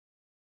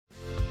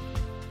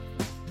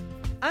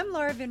I'm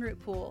Laura Vinroot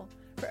Poole.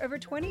 For over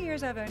 20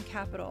 years, I've owned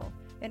Capital,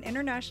 an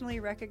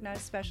internationally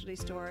recognized specialty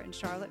store in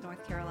Charlotte,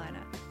 North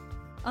Carolina.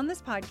 On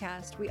this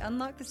podcast, we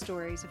unlock the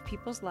stories of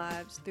people's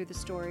lives through the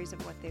stories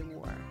of what they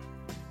wore.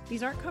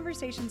 These aren't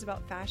conversations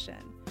about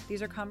fashion.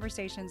 These are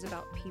conversations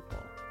about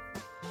people.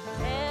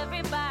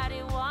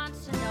 Everybody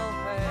wants to know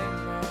her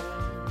name.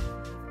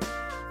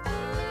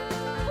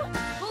 Ooh,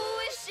 who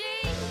is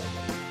she?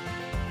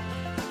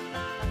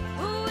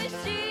 Who is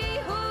she?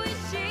 Who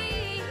is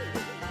she?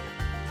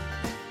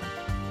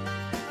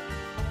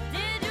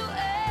 Did you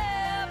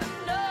ever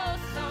know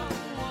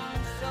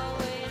someone so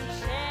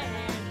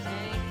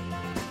enchanting?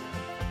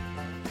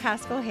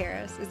 Haskell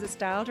Harris is the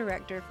style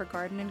director for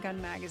Garden &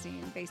 Gun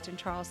magazine based in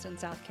Charleston,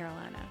 South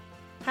Carolina.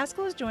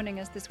 Haskell is joining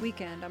us this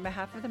weekend on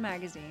behalf of the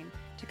magazine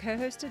to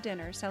co-host a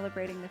dinner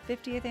celebrating the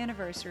 50th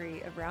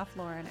anniversary of Ralph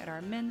Lauren at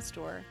our men's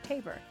store,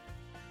 Tabor.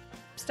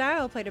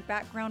 Style played a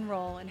background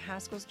role in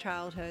Haskell's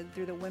childhood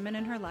through the women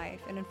in her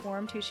life and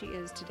informed who she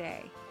is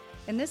today.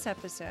 In this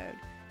episode,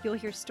 you'll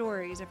hear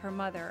stories of her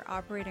mother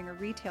operating a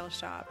retail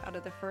shop out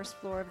of the first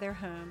floor of their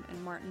home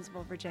in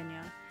Martinsville,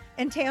 Virginia,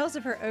 and tales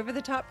of her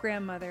over-the-top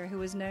grandmother who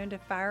was known to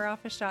fire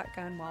off a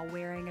shotgun while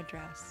wearing a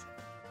dress.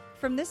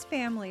 From this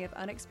family of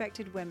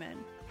unexpected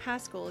women,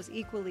 Haskell is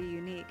equally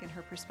unique in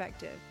her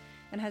perspective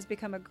and has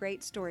become a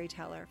great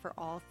storyteller for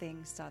all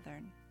things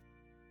Southern.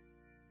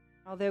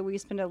 Although we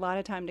spend a lot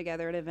of time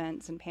together at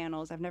events and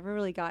panels, I've never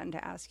really gotten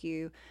to ask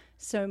you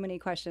so many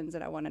questions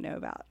that I want to know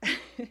about.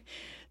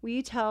 Will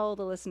you tell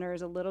the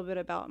listeners a little bit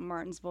about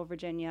Martinsville,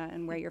 Virginia,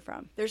 and where you're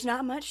from? There's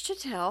not much to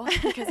tell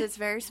because it's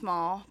very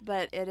small,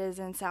 but it is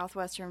in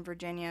southwestern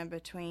Virginia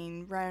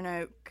between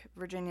Roanoke,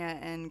 Virginia,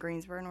 and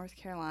Greensboro, North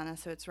Carolina.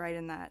 So it's right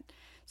in that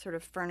sort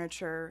of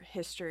furniture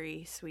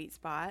history sweet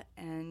spot,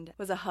 and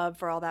was a hub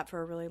for all that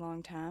for a really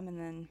long time, and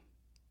then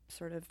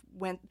sort of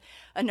went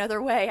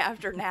another way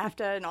after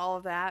NAFTA and all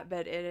of that.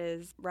 But it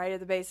is right at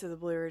the base of the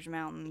Blue Ridge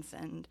Mountains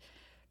and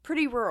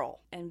pretty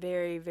rural and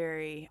very,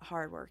 very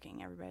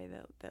hardworking, everybody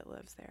that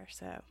lives there.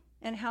 So.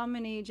 And how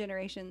many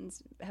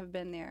generations have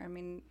been there? I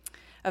mean,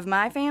 of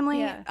my family?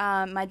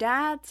 Yeah. My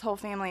dad's whole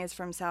family is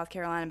from South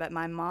Carolina, but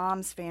my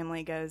mom's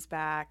family goes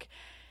back,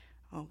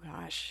 oh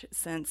gosh,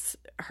 since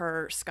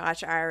her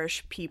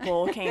Scotch-Irish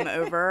people came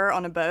over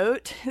on a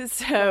boat.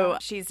 So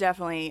she's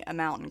definitely a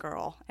mountain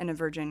girl and a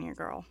Virginia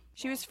girl.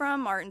 She was from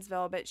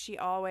Martinsville, but she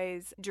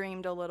always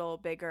dreamed a little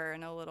bigger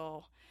and a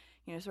little,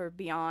 sort of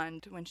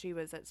beyond. When she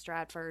was at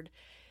Stratford,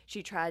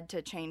 she tried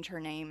to change her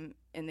name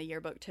in the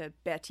yearbook to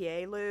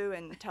Bettier Lou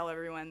and tell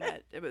everyone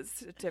that it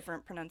was a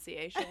different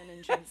pronunciation,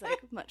 and she was like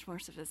much more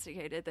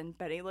sophisticated than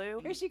Betty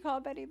Lou. Is she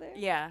called Betty Lou?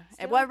 Yeah.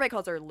 Still? Well, everybody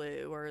calls her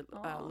Lou or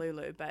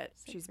Lulu, but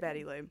So she's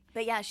pretty. Betty Lou.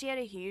 But yeah, she had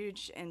a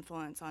huge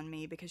influence on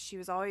me because she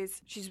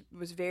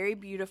was very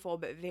beautiful,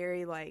 but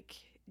very like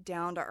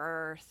down to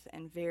earth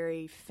and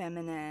very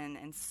feminine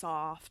and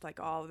soft. Like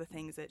all of the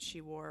things that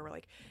she wore were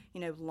like,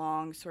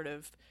 long sort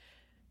of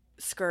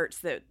skirts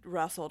that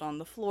rustled on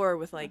the floor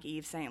with like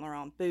Yves Saint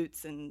Laurent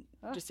boots and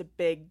just a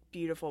big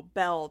beautiful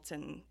belt.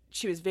 And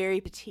she was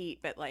very petite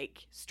but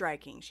like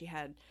striking. She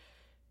had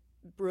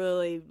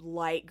really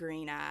light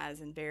green eyes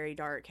and very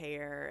dark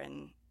hair,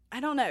 and I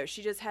don't know,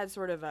 she just had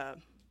sort of the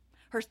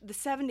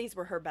 70s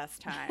were her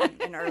best time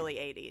and early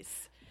 80s.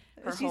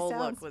 Her She whole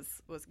sounds look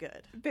was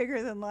good.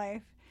 bigger than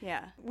life.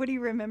 Yeah. What do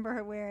you remember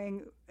her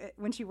wearing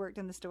when she worked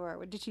in the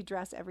store? Did she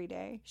dress every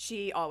day?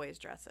 She always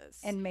dresses.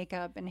 And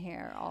makeup and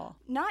hair, all?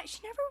 She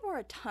never wore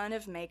a ton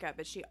of makeup,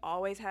 but she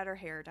always had her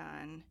hair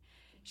done.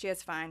 She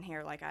has fine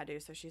hair like I do,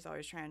 so she's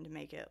always trying to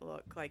make it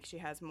look like she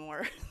has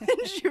more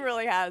than she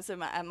really has. So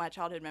my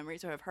childhood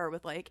memories are of her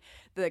with like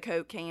the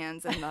Coke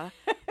cans and the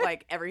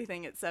like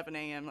everything at 7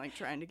 a.m. like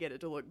trying to get it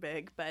to look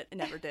big, but it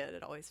never did.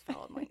 It always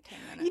fell in like 10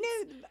 minutes.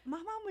 My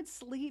mom would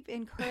sleep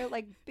in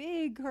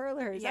big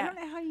curlers. Yeah. I don't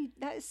know how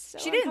that is so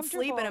She didn't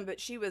sleep in uncomfortable. them, but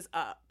she was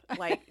up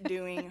like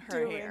doing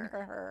her hair.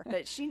 her.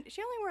 But she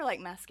only wore like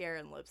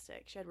mascara and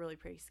lipstick. She had really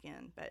pretty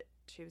skin, but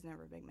she was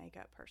never a big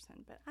makeup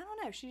person. But I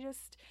don't know.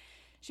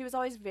 She was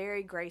always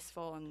very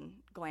graceful and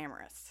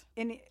glamorous.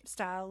 Any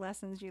style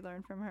lessons you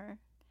learned from her?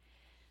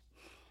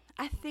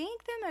 I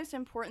think the most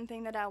important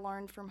thing that I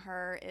learned from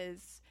her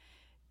is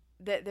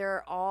that there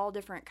are all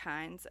different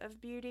kinds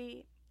of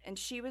beauty. And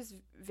she was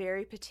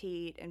very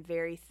petite and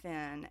very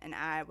thin, and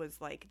I was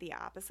like the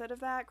opposite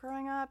of that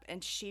growing up.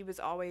 And she was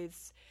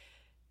always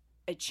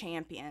a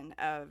champion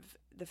of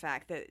the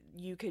fact that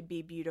you could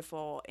be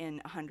beautiful in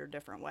 100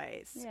 different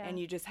ways. Yeah. And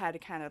you just had to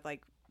kind of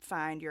like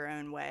find your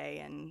own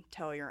way and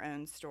tell your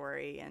own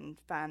story and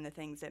find the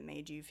things that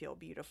made you feel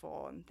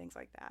beautiful and things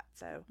like that.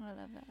 So I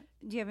love that.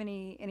 Do you have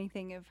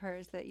anything of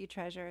hers that you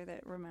treasure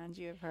that reminds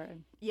you of her?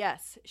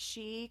 yes,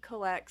 she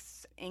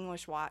collects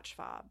English watch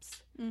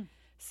fobs.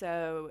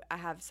 So I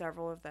have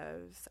several of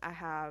those. I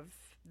have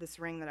this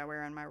ring that I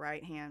wear on my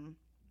right hand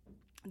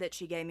that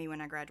she gave me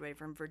when I graduated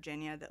from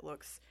Virginia that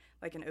looks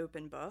like an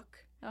open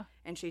book. Oh.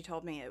 And she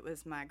told me it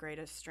was my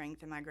greatest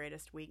strength and my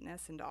greatest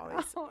weakness, and to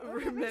always It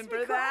makes me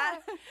remember cry.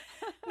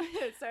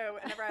 that. So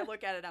whenever I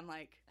look at it, I'm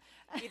like,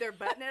 either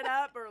button it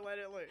up or let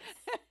it loose.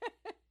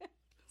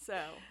 So,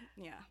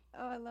 yeah.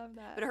 Oh, I love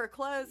that. But her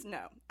clothes,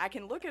 no. I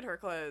can look at her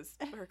clothes,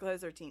 but her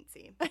clothes are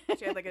teensy.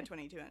 She had like a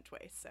 22-inch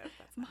waist, so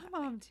that's not My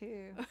mom,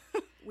 too.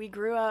 We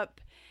grew up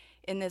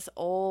in this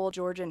old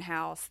Georgian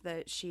house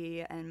that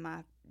she and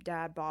my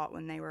dad bought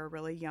when they were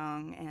really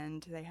young,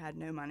 and they had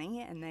no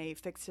money, and they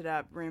fixed it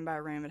up room by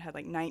room. It had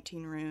like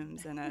 19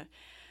 rooms and a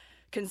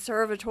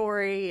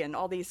conservatory and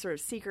all these sort of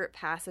secret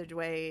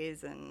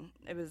passageways, and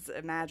it was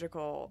a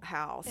magical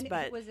house. And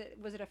but was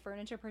it a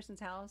furniture person's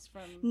house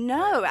from?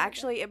 no,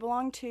 actually, it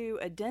belonged to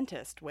a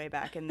dentist way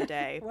back in the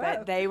day. Whoa.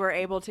 But they were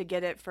able to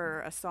get it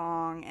for a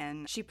song,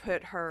 and she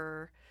put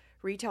her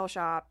retail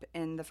shop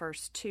in the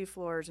first 2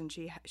 floors, and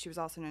she was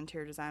also an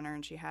interior designer,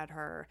 and she had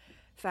her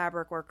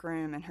fabric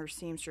workroom and her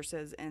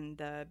seamstresses in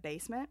the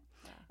basement,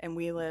 and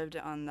we lived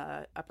on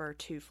the upper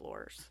 2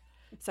 floors.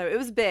 So it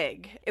was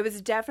big. It was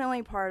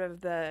definitely part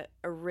of the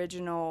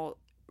original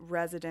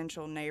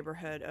residential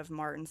neighborhood of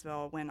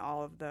Martinsville when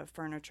all of the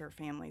furniture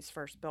families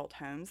first built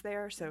homes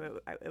there.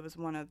 So it was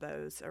one of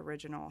those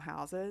original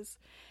houses.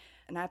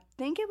 And I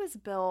think it was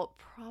built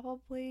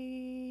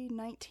probably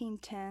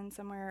 1910,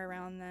 somewhere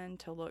around then,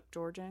 to look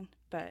Georgian.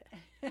 But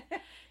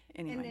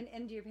anyway.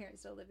 And do your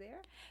parents still live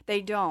there?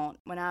 They don't.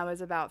 When I was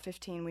about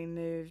 15, we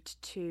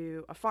moved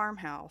to a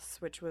farmhouse,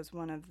 which was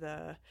one of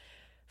the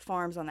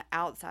farms on the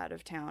outside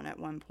of town at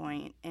one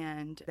point,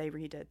 and they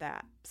redid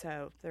that.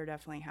 So they're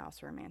definitely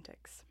house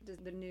romantics. Does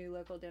the new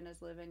local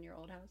dentist live in your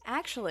old house?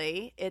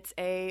 Actually, it's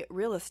a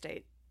real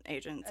estate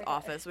agent's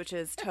office, which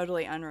is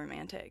totally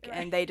unromantic. Right.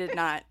 And they did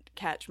not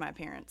catch my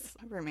parents'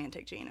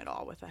 romantic gene at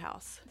all with the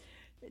house.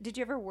 Did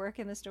you ever work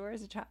in the store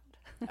as a child?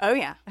 Oh,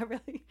 yeah. Oh,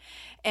 really?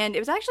 And it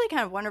was actually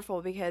kind of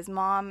wonderful because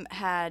Mom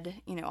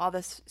had, all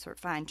this sort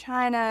of fine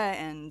china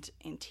and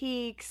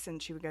antiques,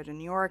 and she would go to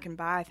New York and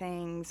buy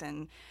things.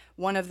 And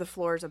one of the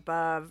floors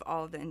above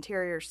all of the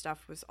interior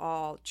stuff was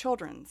all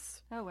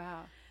children's. Oh,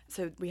 wow.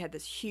 So we had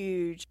this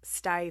huge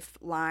stiff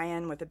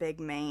lion with a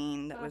big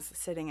mane that was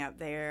sitting up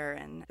there,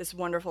 and this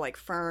wonderful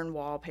fern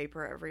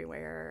wallpaper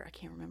everywhere. I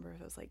can't remember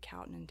if it was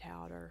Cowton and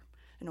Tout or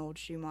an old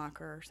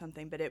Schumacher or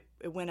something, but it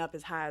went up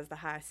as high as the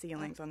high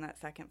ceilings on that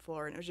second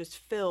floor, and it was just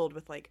filled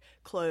with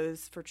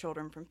clothes for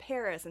children from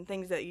Paris and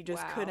things that you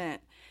just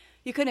couldn't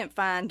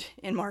find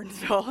in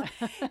Martinsville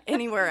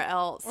anywhere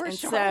else. Or and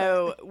Charlotte.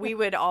 So we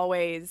would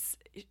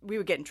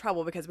get in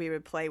trouble because we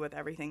would play with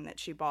everything that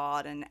she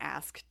bought and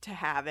ask to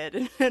have it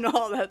and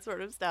all that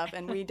sort of stuff.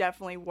 And we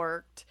definitely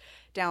worked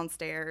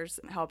downstairs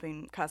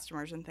helping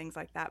customers and things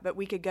like that. But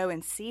we could go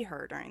and see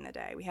her during the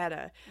day. We had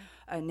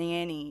a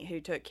nanny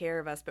who took care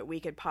of us, but we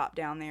could pop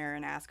down there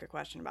and ask a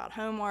question about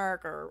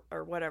homework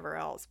or whatever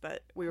else.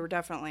 But we were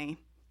definitely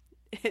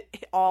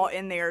all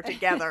in there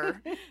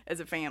together as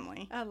a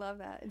family. I love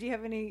that. Do you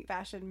have any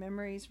fashion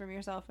memories from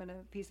yourself and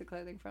a piece of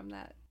clothing from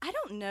that? I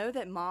don't know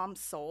that Mom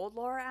sold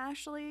Laura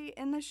Ashley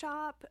in the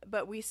shop,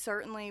 but we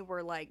certainly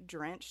were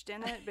drenched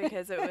in it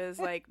because it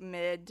was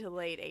mid to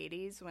late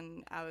 80s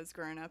when I was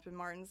growing up in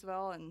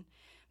Martinsville, and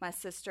my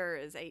sister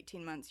is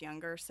 18 months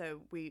younger,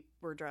 so we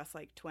were dressed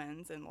like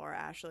twins in Laura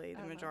Ashley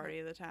the majority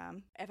of the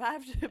time. If I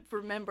have to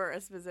remember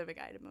a specific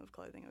item of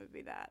clothing, it would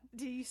be that.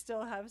 Do you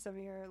still have some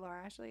of your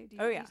Laura Ashley?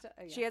 Oh, yeah.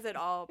 She has it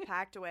all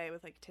packed away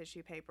with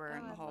tissue paper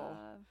and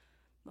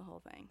the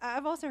whole thing.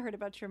 I've also heard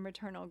about your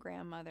maternal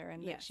grandmother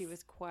and that Yes. she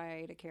was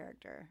quite a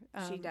character.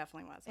 She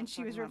definitely was. And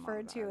she was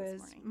referred to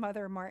as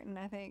Mother Martin,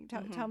 I think.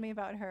 Tell me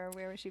about her.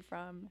 Where was she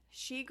from?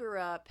 She grew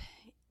up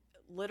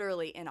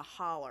literally in a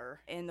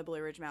holler in the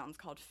Blue Ridge Mountains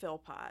called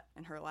Philpott,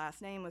 and her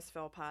last name was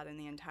Philpott, and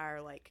the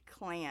entire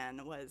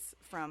clan was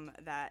from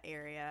that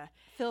area.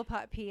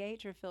 Philpott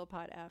PH or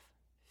Philpott F?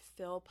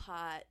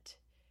 Philpott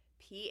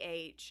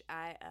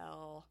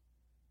PHIL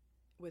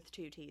with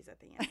 2 T's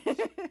at the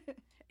end.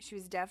 She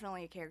was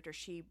definitely a character.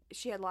 She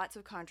had lots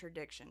of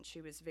contradictions.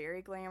 She was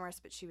very glamorous,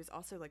 but she was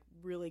also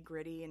really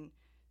gritty and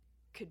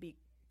could be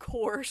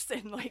coarse,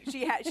 and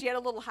she had a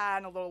little high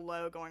and a little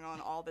low going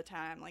on all the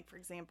time. For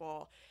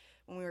example,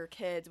 when we were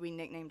kids, we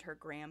nicknamed her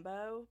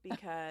Grambo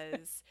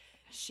because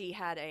she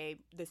had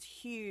this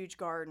huge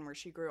garden where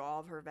she grew all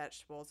of her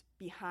vegetables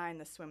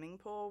behind the swimming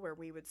pool where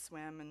we would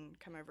swim and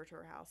come over to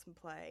her house and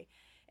play.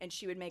 And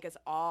she would make us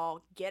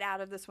all get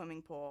out of the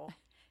swimming pool,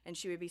 and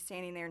she would be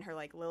standing there in her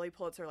Lily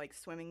Pulitzer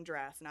swimming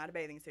dress, not a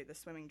bathing suit, the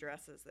swimming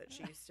dresses that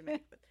she used to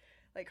make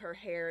with her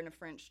hair in a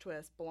French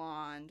twist,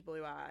 blonde,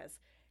 blue eyes.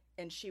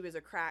 And she was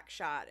a crack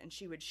shot, and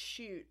she would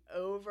shoot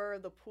over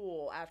the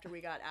pool after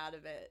we got out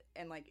of it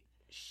and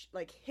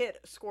hit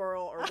a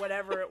squirrel or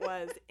whatever it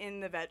was in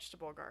the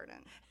vegetable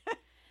garden.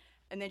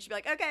 And then she'd be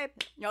like, okay,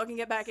 y'all can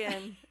get back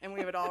in, and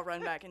we would all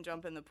run back and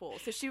jump in the pool.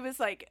 So she was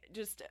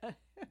just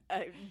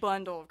a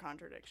bundle of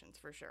contradictions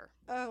for sure.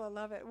 Oh, I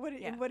love it.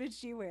 What did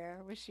she wear?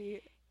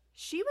 She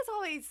was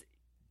always...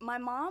 My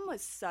mom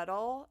was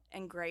subtle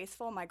and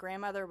graceful. My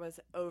grandmother was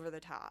over the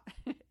top.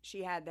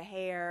 She had the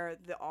hair,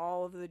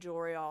 all of the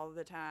jewelry all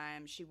the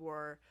time. She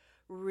wore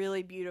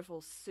really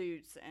beautiful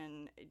suits,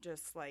 and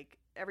just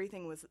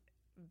everything was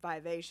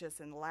vivacious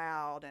and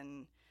loud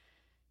and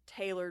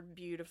tailored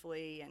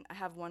beautifully. And I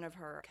have one of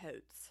her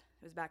coats.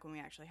 It was back when we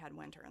actually had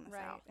winter in the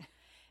South.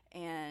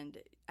 and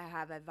I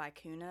have a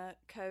vicuna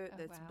coat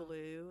that's wow.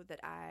 blue that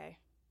I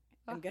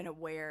am going to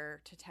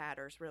wear to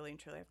tatters. Really and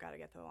truly, I've got to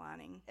get the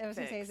lining I was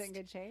going to say, is fixed. it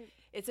in good shape?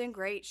 It's in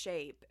great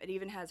shape. It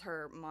even has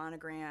her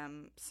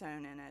monogram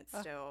sewn in it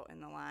still in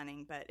the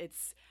lining, but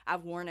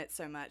I've worn it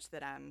so much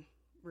that I'm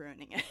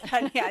ruining it.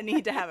 I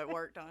need to have it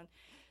worked on.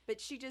 But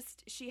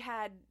she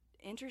had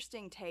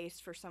interesting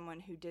taste for someone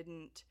who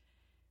didn't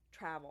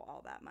travel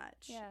all that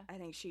much. Yeah. I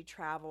think she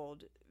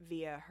traveled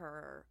via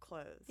her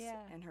clothes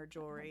and her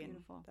jewelry and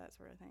that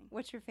sort of thing.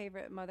 What's your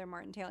favorite Mother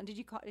Martin tale? And did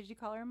you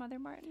call her Mother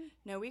Martin?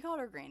 No, we called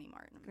her Granny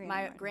Martin.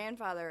 My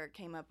grandfather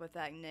came up with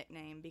that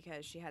nickname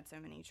because she had so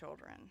many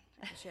children.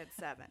 She had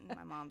 7.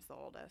 My mom's the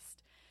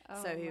oldest.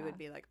 So he would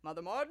be like,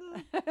 Mother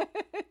Martin,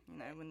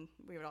 when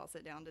we would all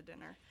sit down to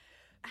dinner.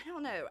 I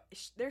don't know.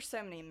 There's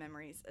so many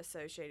memories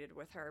associated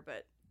with her,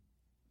 but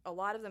a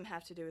lot of them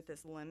have to do with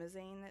this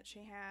limousine that she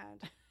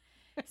had.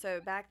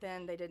 So back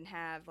then they didn't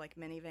have like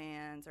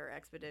minivans or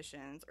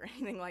expeditions or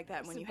anything like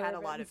that. When you had a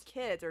lot of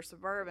kids or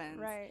Suburbans,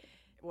 right?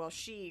 Well,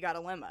 she got a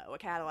limo, a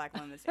Cadillac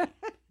limousine,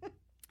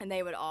 and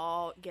they would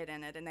all get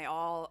in it. And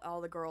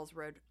all the girls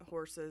rode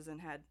horses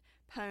and had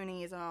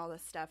ponies and all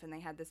this stuff. And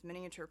they had this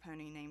miniature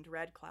pony named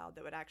Red Cloud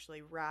that would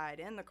actually ride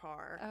in the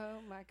car.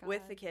 Oh my God!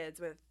 With the kids,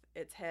 with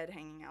its head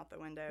hanging out the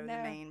window and the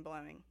mane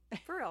blowing.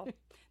 For real.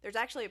 There's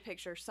actually a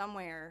picture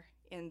somewhere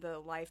in the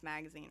Life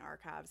magazine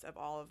archives of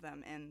all of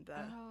them in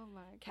the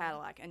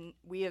Cadillac, and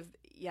we have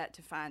yet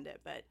to find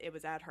it, but it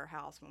was at her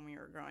house when we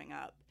were growing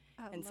up,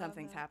 and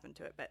something's happened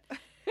to it. But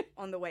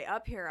on the way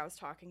up here, I was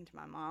talking to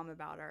my mom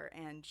about her,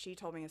 and she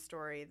told me a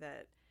story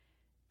that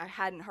I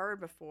hadn't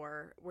heard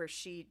before, where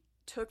she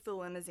took the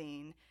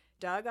limousine,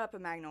 dug up a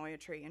magnolia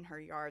tree in her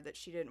yard that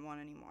she didn't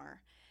want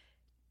anymore,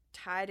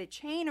 tied a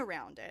chain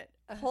around it,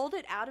 pulled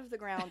it out of the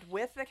ground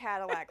with the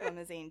Cadillac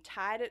limousine,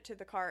 tied it to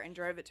the car, and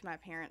drove it to my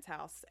parents'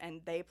 house,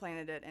 and they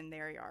planted it in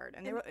their yard.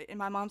 And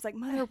my mom's like,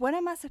 Mother, what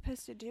am I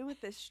supposed to do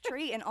with this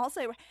tree? And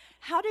also,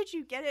 how did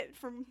you get it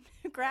from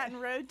Grattan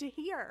Road to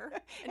here?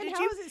 And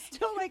how is it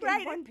still like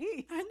in one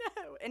piece? I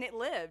know. And it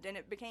lived, and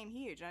it became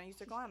huge, and I used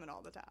to climb it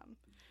all the time.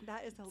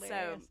 That is hilarious.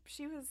 So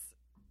she was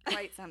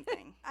quite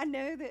something. I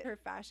know that her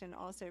fashion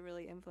also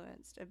really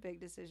influenced a big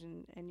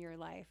decision in your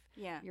life.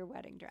 Yeah. Your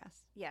wedding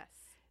dress. Yes.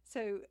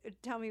 So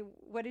tell me,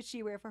 what did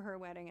she wear for her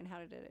wedding, and how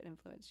did it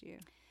influence you?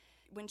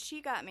 When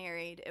she got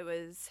married, it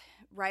was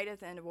right at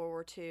the end of World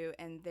War II,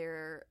 and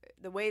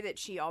the way that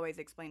she always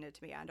explained it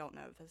to me, I don't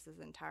know if this is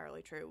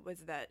entirely true, was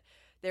that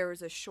there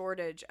was a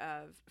shortage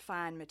of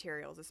fine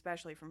materials,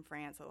 especially from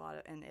France,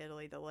 in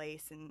Italy, the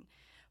lace and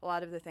a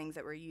lot of the things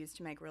that were used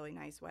to make really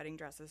nice wedding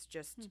dresses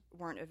just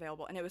weren't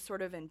available. And it was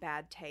sort of in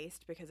bad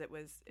taste because it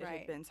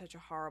had been such a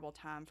horrible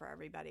time for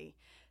everybody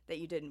that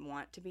you didn't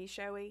want to be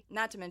showy.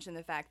 Not to mention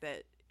the fact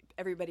that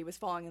everybody was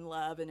falling in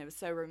love and it was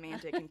so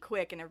romantic and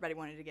quick, and everybody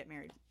wanted to get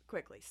married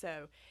quickly.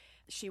 So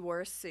she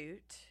wore a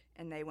suit,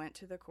 and they went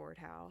to the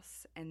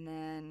courthouse, and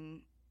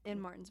then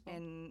in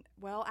Martinsville.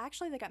 Well,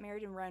 actually, they got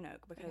married in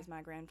Roanoke because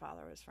my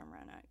grandfather was from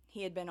Roanoke.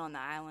 He had been on the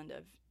island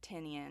of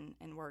Tinian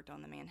and worked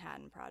on the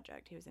Manhattan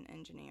Project. He was an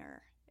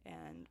engineer,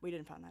 and we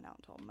didn't find that out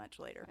until much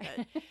later.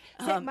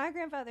 But my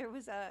grandfather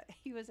was a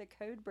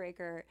code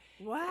breaker.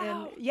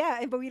 Wow.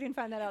 And, but we didn't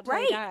find that out until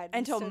he died.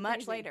 Until so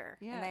much crazy. later.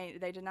 Yeah.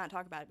 And they did not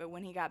talk about it. But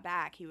when he got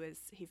back,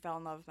 he fell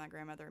in love with my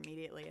grandmother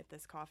immediately at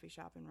this coffee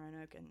shop in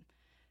Roanoke, and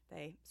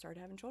they started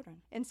having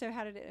children. And so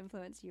how did it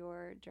influence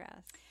your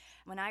dress?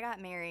 When I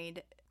got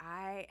married,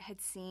 I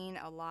had seen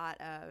a lot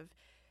of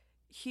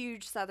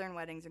huge Southern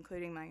weddings,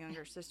 including my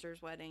younger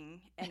sister's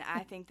wedding, and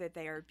I think that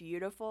they are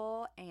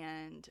beautiful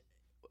and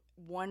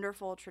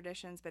wonderful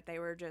traditions, but they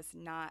were just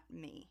not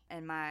me.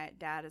 And my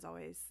dad has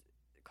always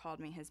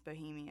called me his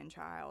bohemian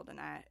child, and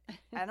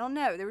I don't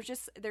know.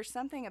 There's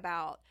something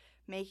about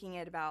making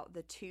it about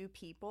the two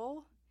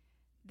people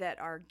that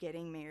are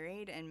getting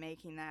married and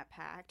making that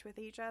pact with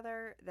each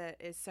other that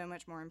is so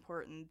much more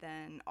important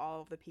than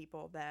all of the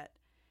people that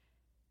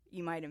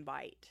you might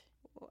invite.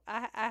 Well,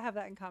 I have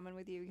that in common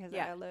with you because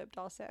I eloped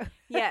also.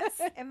 Yes.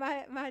 And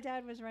my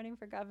dad was running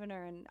for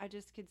governor, and I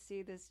just could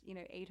see this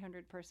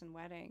 800-person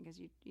wedding because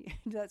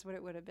that's what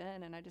it would have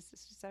been, and it's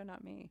just so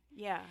not me.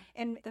 Yeah.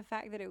 And the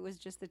fact that it was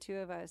just the two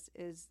of us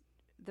is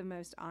the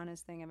most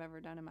honest thing I've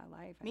ever done in my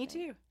life. Me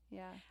too.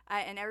 Yeah.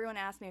 And everyone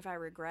asked me if I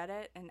regret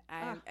it, and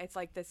it's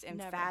like this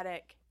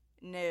emphatic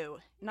no.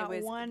 Not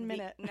 1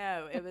 minute.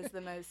 No, it was the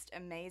most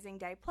amazing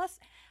day. Plus,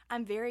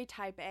 I'm very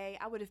type A.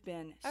 I would have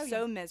been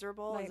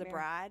miserable as a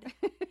bride.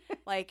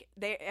 Like,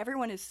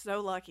 everyone is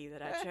so lucky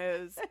that I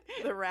chose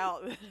the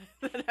route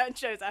that I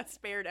chose. I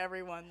spared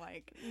everyone,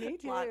 Me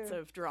too. Lots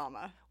of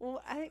drama.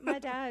 Well, I think my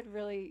dad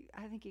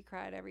I think he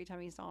cried every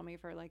time he saw me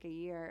for like a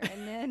year.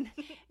 And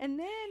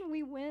then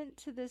we went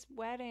to this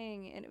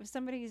wedding, and it was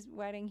somebody's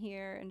wedding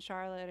here in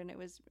Charlotte, and it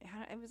was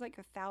like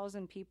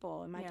 1,000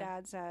 people. And my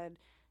dad said,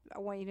 I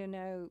want you to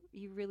know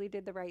you really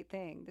did the right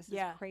thing. This is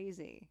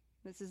crazy.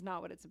 This is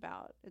not what it's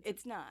about.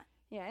 It's not.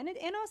 Yeah,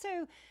 and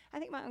also, I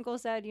think my uncle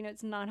said,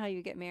 it's not how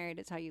you get married,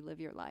 it's how you live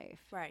your life.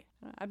 Right.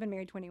 I've been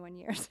married 21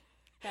 years.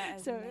 That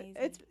is So amazing.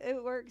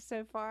 it works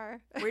so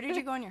far. Where did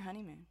you go on your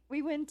honeymoon?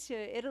 We went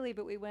to Italy,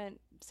 but we went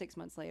 6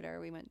 months later.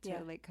 We went to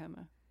Yeah. Lake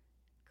Como.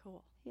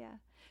 Cool. Yeah.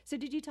 So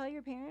did you tell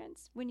your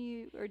parents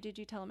or did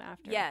you tell them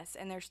after? Yes,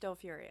 and they're still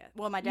furious.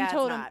 Well, my You dad's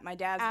told 'em not. My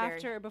dad's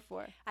after or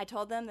before? I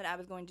told them that I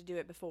was going to do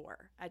it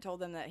before. I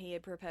told them that he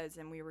had proposed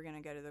and we were going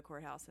to go to the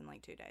courthouse in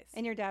like 2 days.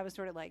 And your dad was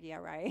sort of like, yeah,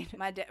 right.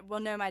 My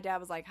dad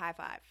was like, high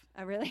five.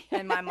 Oh, really?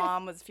 And my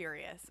mom was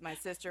furious. My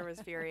sister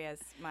was furious.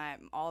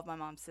 All of my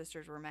mom's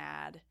sisters were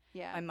mad.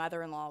 Yeah. My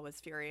mother-in-law was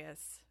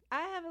furious.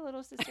 I have a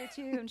little sister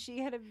too, and she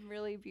had a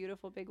really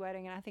beautiful big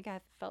wedding, and I think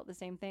I felt the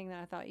same thing. That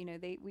I thought,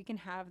 we can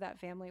have that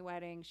family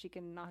wedding. She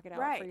can knock it out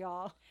Right. for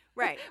y'all.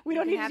 Right. We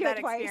You don't can need to have do it that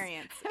twice.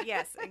 experience.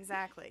 Yes,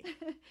 exactly.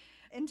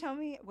 And tell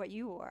me what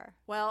you wore.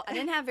 Well, I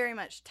didn't have very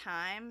much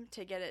time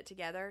to get it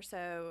together,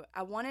 so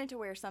I wanted to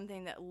wear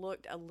something that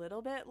looked a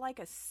little bit like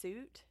a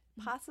suit,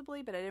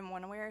 possibly, but I didn't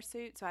want to wear a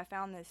suit, so I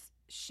found this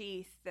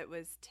sheath that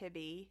was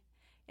Tibby,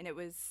 and it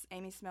was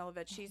Amy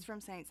Smilovich. She's from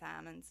St.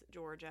 Simons,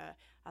 Georgia.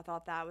 I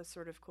thought that was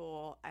sort of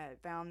cool. I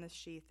found this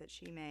sheath that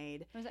she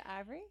made. Was it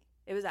ivory?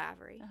 It was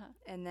ivory. Uh-huh.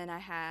 And then I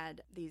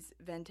had these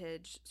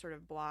vintage sort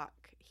of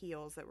block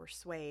heels that were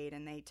suede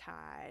and they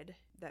tied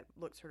that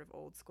looked sort of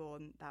old school,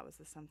 and that was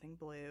the something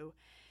blue.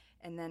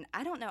 And then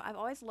I don't know, I've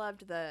always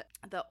loved the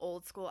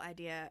old school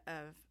idea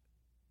of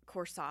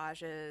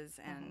corsages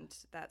and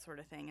that sort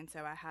of thing. And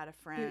so I had a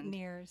friend,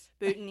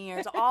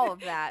 boutonnieres, all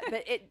of that,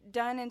 but it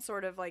done in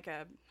sort of like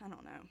a, I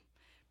don't know,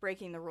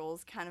 breaking the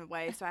rules kind of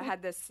way. So I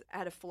had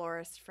a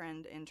florist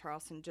friend in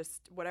Charleston,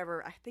 just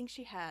whatever, I think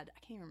she had, I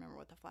can't even remember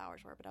what the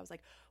flowers were, but I was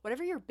like,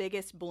 whatever your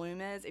biggest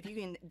bloom is, if you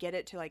can get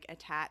it to like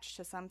attach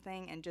to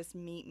something and just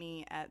meet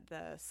me at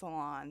the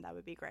salon, that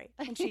would be great.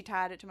 And she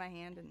tied it to my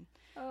hand and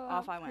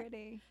off I went.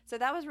 Pretty. So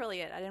that was really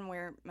it. I didn't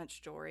wear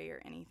much jewelry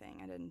or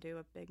anything. I didn't do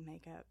a big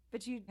makeup.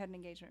 But you had an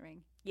engagement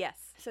ring.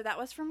 Yes. So that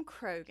was from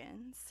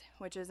Krogan's,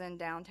 which is in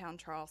downtown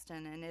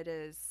Charleston, and it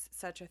is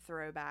such a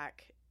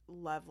throwback,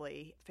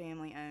 lovely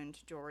family-owned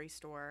jewelry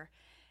store.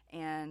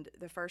 And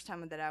the first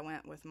time that I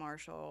went with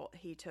Marshall,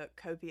 he took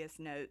copious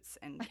notes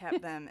and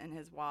kept them in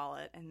his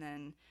wallet, and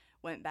then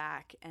went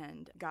back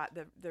and got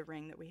the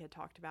ring that we had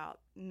talked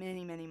about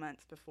many, many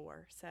months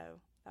before. So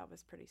that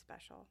was pretty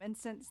special. And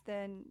since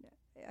then,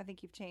 I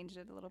think you've changed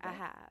it a little bit. I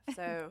have.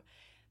 So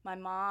my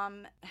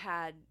mom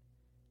had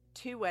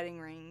 2 wedding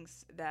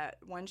rings that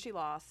one she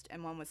lost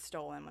and one was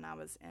stolen when I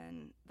was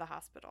in the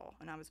hospital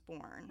when I was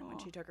born, when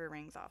she took her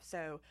rings off.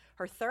 So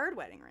her 3rd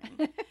wedding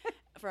ring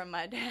from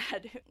my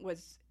dad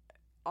was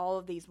all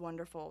of these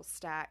wonderful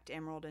stacked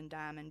emerald and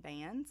diamond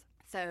bands.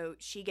 So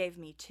she gave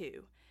me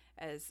 2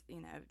 as,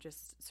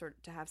 just sort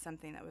of to have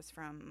something that was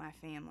from my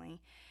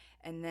family.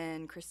 And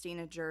then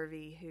Christina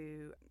Jervey,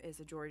 who is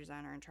a jewelry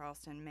designer in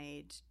Charleston,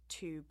 made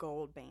 2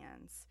 gold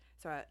bands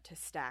to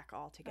stack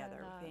all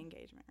together with the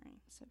engagement ring.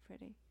 So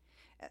pretty.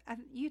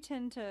 You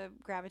tend to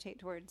gravitate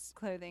towards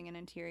clothing and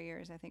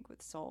interiors, I think,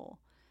 with soul.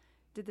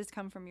 Did this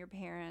come from your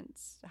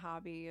parents'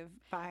 hobby of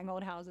buying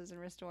old houses and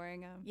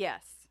restoring them?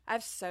 Yes. I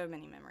have so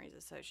many memories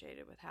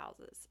associated with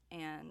houses,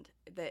 and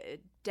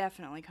it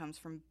definitely comes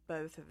from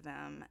both of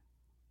them.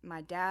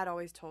 My dad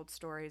always told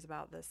stories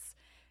about this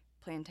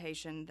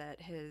plantation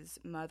that his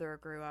mother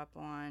grew up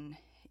on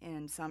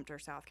in Sumter,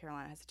 South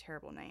Carolina. It has a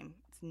terrible name.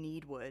 It's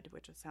Needwood,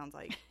 which sounds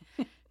like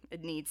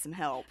it needs some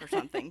help or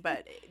something.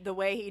 But the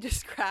way he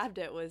described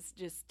it was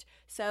just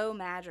so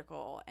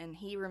magical, and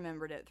he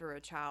remembered it through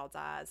a child's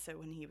eyes. So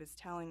when he was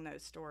telling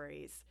those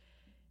stories,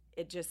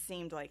 it just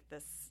seemed like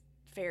this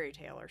fairy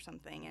tale or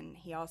something. And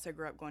he also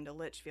grew up going to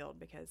Litchfield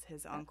because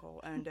his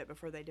uncle owned it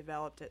before they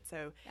developed it.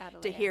 So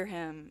Adelaide. to hear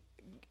him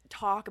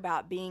talk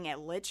about being at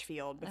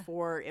Litchfield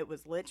before it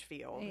was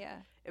Litchfield,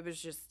 it was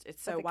just,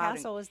 it's so but the wild.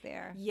 castle was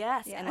there.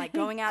 Yes, Yeah. and like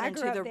going out I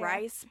into grew up the there.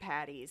 rice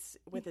paddies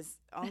with his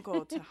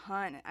uncle to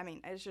hunt. I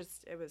mean,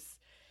 it was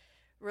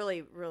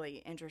really, really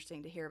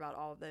interesting to hear about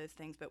all of those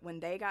things. But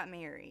when they got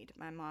married,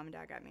 my mom and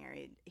dad got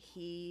married,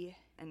 he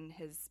and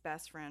his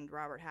best friend,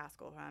 Robert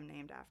Haskell, who I'm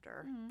named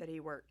after, that he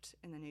worked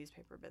in the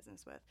newspaper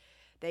business with,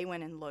 they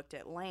went and looked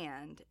at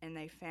land, and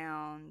they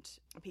found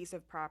a piece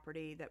of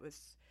property that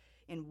was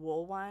in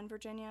Woolwine,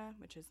 Virginia,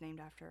 which is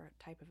named after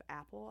a type of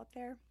apple up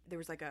there. There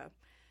was like a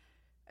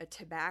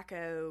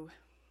tobacco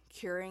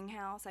curing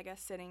house, I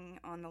guess, sitting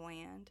on the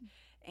land.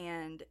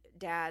 And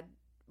Dad,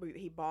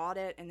 he bought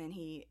it, and then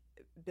he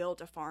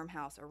built a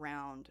farmhouse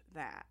around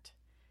that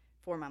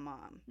for my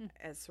mom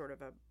as sort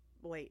of a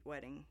late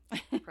wedding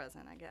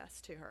present, I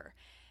guess, to her.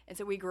 And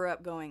so we grew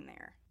up going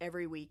there.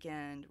 Every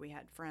weekend we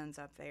had friends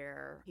up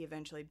there. He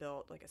eventually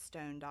built like a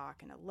stone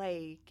dock and a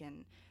lake,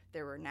 and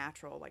there were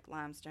natural like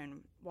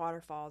limestone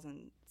waterfalls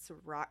and sort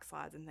of rock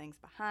slides and things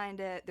behind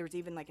it. There was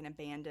even like an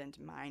abandoned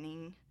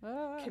mining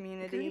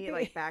community creepy.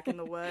 like back in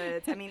the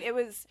woods. I mean, it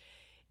was,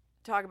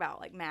 talk about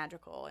like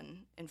magical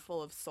and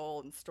full of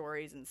soul and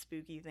stories and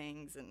spooky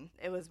things, and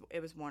it was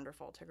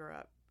wonderful to grow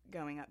up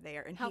going up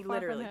there. And How he far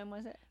literally from home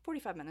was it?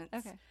 45 minutes.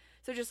 Okay.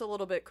 So just a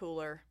little bit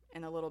cooler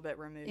and a little bit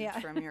removed Yeah.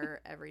 from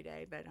your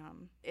everyday, but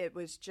it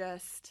was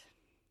just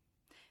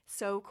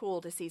so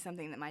cool to see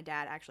something that my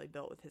dad actually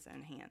built with his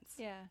own hands.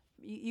 Yeah.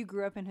 You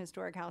grew up in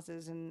historic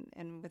houses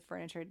and with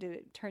furniture. Did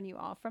it turn you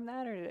off from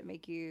that, or did it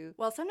make you...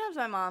 Well, sometimes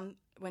my mom,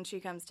 when she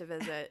comes to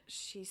visit,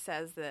 she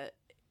says that,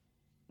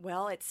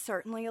 well, it's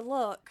certainly a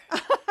look.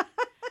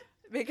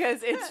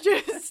 Because it's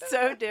just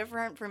so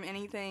different from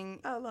anything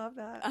I love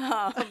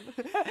that.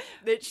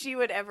 that she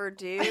would ever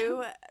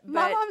do.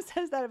 My mom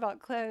says that about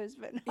clothes,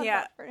 but not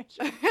about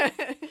furniture.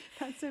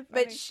 That's so funny.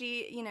 But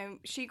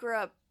she grew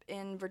up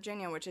in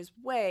Virginia, which is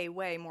way,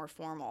 way more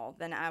formal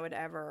than I would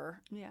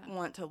ever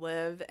want to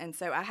live. And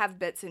so I have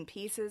bits and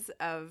pieces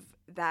of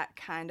that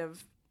kind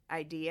of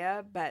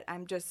idea, but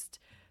I'm just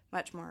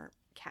much more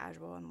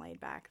casual and laid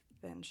back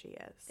than she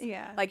is.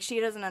 Yeah. Like,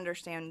 she doesn't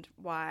understand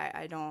why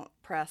I don't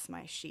press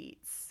my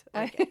sheets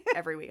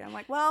every week. I'm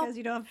like, well, because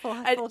you don't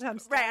have full-time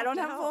staff. Right, I don't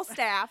have a full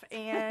staff,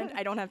 and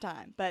I don't have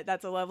time. But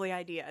that's a lovely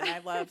idea, and I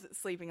love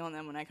sleeping on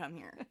them when I come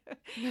here.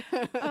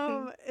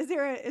 Is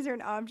there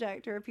an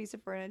object or a piece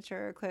of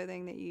furniture or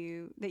clothing that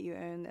you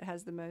own that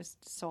has the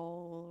most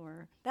soul?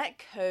 Or that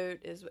coat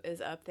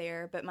is up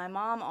there, but my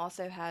mom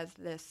also has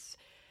this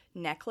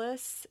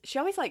necklace. She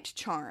always liked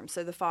charms,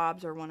 so the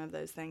fobs are one of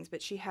those things.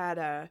 But she had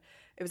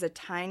it was a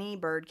tiny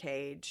bird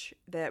cage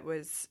that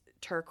was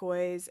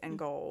turquoise and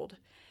gold.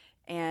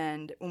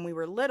 And when we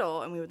were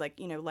little and we would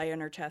lay on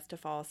her chest to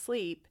fall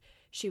asleep,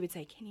 she would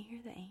say, "Can you hear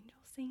the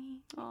angels singing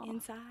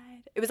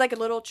inside?" It was like a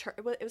little church.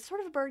 It was sort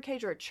of a bird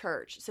cage or a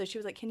church. So she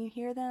was like, "Can you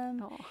hear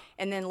them?" Oh.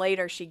 And then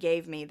later she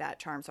gave me that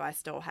charm, so I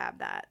still have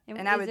that. And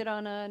it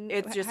on a?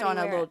 It's just on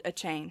a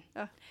chain.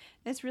 Oh.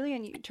 It's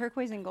really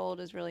turquoise and gold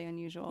is really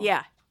unusual.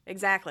 Yeah,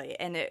 exactly.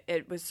 And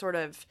it was sort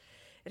of,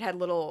 it had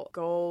little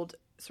gold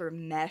sort of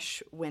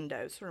mesh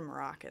windows, sort of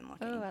Moroccan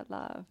looking. Oh, I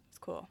love. It's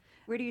cool.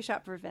 Where do you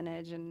shop for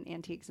vintage and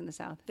antiques in the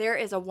South? There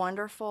is a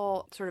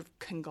wonderful sort of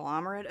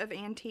conglomerate of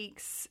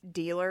antiques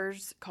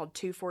dealers called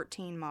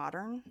 214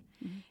 Modern.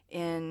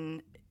 Mm-hmm.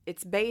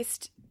 It's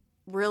based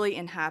really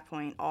in High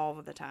Point all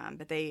of the time,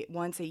 but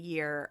once a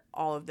year,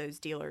 all of those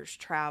dealers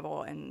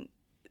travel and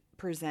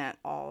present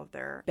all of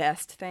their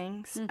best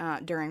things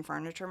during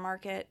Furniture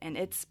Market, and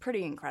it's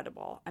pretty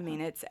incredible. I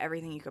mean, it's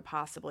everything you could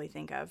possibly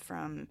think of,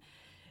 from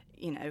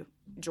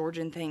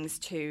Georgian things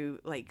to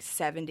like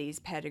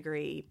 70s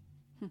pedigree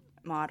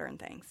modern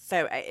things.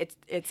 So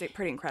it's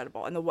pretty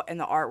incredible, and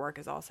the artwork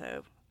is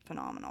also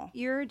phenomenal.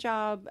 Your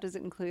job, does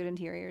it include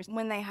interiors?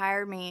 When they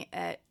hired me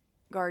at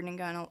Garden and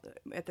Gun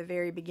at the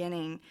very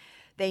beginning,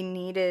 they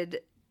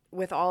needed,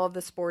 with all of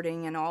the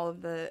sporting and all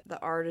of the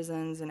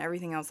artisans and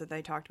everything else that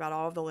they talked about,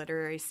 all of the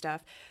literary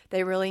stuff,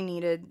 they really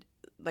needed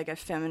like a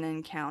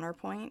feminine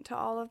counterpoint to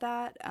all of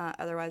that.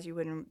 Otherwise, you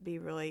wouldn't be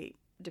really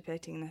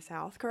depicting the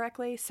South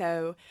correctly.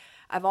 So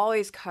I've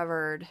always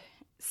covered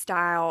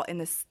style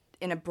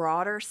in a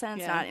broader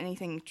sense, not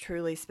anything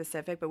truly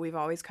specific, but we've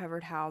always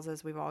covered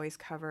houses, we've always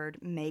covered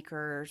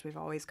makers, we've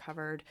always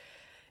covered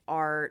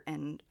art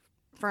and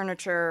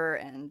furniture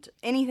and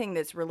anything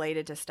that's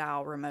related to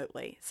style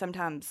remotely.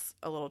 Sometimes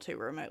a little too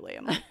remotely.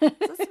 I'm like,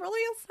 is this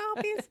really a style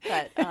piece?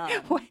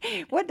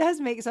 But what does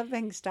make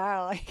something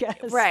style, I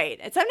guess? Right.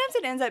 And sometimes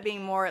it ends up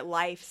being more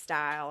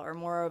lifestyle or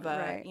more of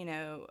a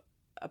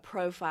a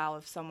profile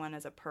of someone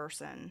as a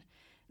person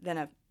than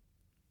a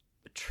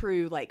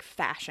true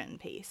fashion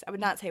piece. I would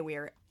not say we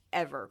are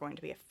ever going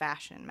to be a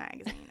fashion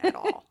magazine at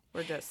all.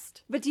 We're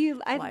just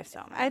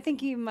lifestyle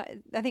magazine.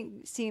 I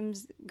think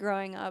seems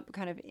growing up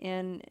kind of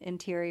in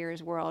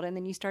interiors world, and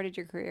then you started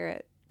your career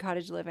at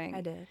Cottage Living.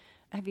 I did.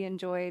 Have you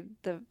enjoyed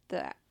the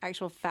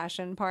actual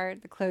fashion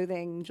part, the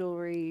clothing,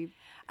 jewelry?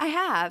 I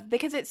have,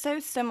 because it's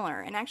so similar.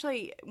 And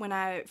actually, when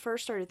I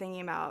first started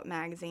thinking about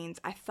magazines,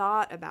 I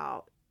thought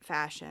about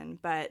fashion,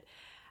 but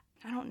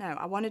I don't know.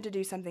 I wanted to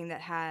do something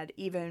that had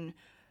even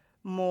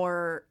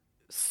more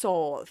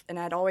soul. And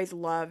I'd always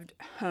loved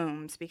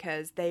homes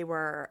because they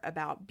were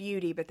about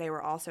beauty, but they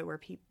were also where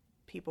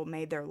people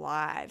made their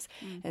lives.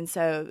 And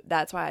so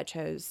that's why I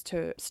chose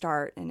to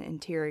start in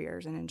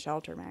interiors and in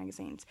shelter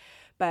magazines.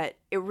 But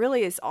it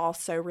really is all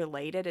so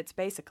related. It's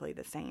basically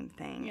the same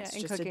thing. Yeah, it's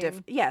and just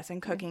cooking.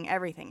 and cooking,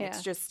 everything. Yeah.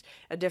 It's just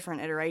a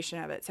different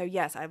iteration of it. So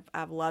yes,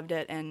 I've loved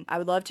it, and I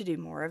would love to do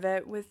more of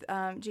it with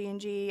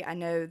G&G. I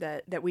know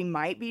that we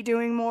might be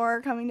doing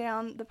more coming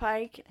down the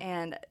pike,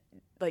 and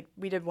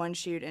we did one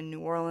shoot in New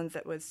Orleans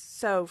that was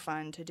so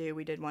fun to do.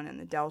 We did one in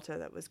the Delta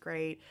that was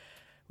great.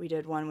 We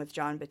did one with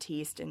John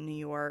Batiste in New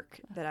York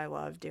that I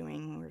loved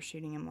doing. We were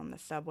shooting him on the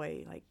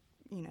subway,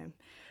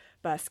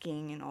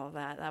 busking and all of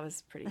that. That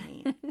was pretty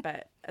neat.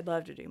 But I'd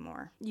love to do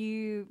more.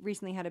 You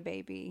recently had a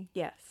baby.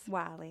 Yes.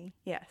 Wiley.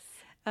 Yes.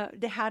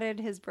 How did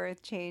his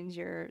birth change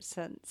your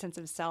sense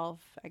of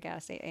self, I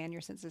guess, and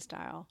your sense of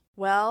style?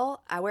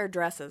 Well, I wear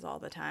dresses all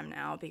the time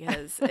now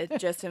because it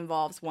just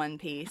involves one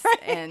piece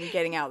and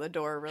getting out the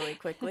door really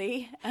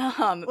quickly.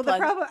 The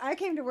problem, I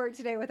came to work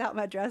today without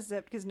my dress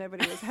zipped because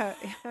nobody was home.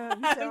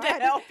 To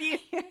help you.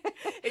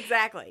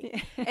 Exactly.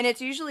 Yeah. And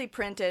it's usually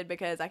printed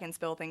because I can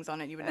spill things on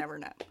it you would never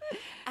know.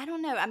 I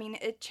don't know. I mean,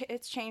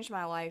 it's changed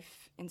my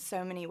life in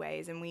so many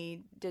ways, and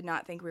we did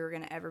not think we were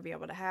going to ever be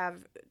able to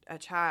have a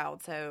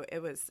child, so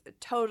it was was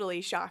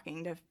totally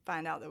shocking to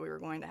find out that we were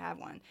going to have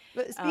one.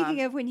 But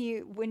speaking of when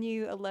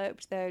you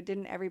eloped, though,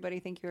 didn't everybody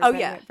think you were Oh,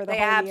 pregnant yeah. for the They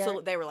whole absolutely,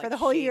 year? they were like, For the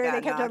whole "She year, got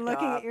they kept on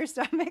knocked looking up." at your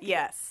stomach?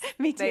 Yes.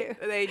 Me too.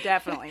 They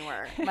definitely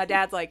were. My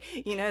dad's like,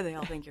 they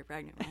all think you're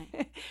pregnant,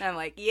 right? And I'm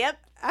like, yep.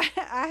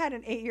 I had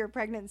an 8-year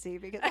pregnancy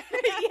because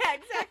Yeah,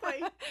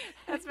 exactly.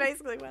 That's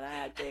basically what I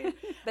had too.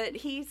 But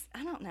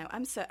I don't know.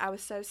 I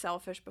was so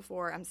selfish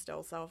before. I'm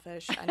still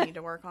selfish. I need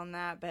to work on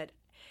that. But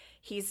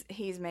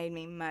he's made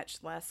me much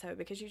less so,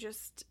 because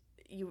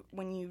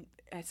when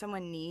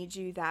someone needs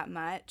you that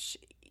much,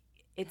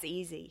 it's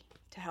easy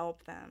to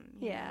help them.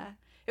 you know?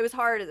 It was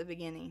hard at the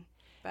beginning,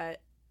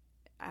 but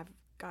I've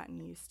gotten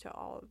used to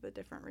all of the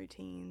different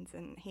routines,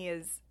 and he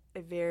is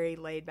a very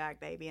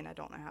laid-back baby, and I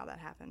don't know how that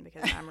happened,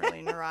 because I'm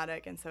really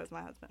neurotic, and so is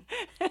my husband.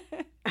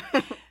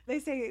 they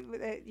say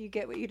that you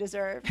get what you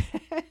deserve.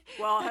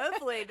 Well,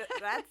 hopefully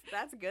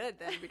that's good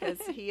then, because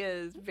he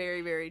is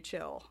very, very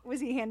chill.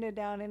 Was he handed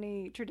down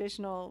any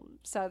traditional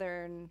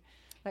Southern,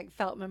 like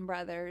Feltman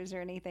brothers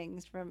or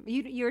anything from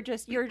you?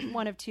 You're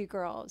one of 2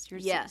 girls. Your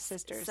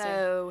sisters.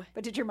 So,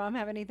 but did your mom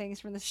have any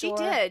things from the she store?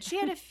 did. She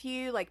had a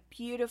few like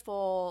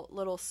beautiful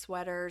little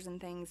sweaters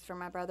and things for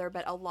my brother,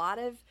 but a lot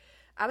of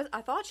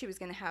I thought she was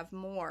going to have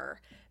more,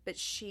 but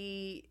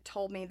she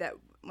told me that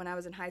when I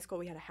was in high school,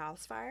 we had a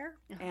house fire,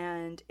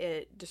 and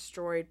it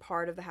destroyed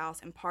part of the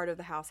house, and part of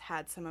the house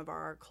had some of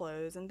our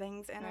clothes and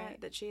things in it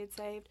that she had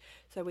saved.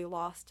 So we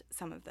lost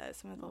some of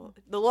those.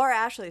 The Laura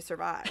Ashley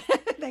survived.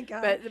 Thank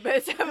God.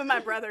 But some of my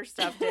brother's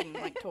stuff didn't,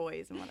 like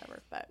toys and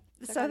whatever. But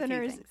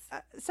Southerners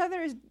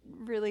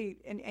really,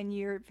 and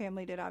your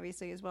family did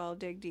obviously as well,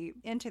 dig deep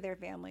into their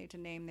family to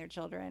name their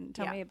children.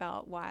 Tell me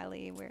about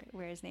Wiley,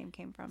 where his name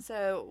came from.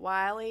 So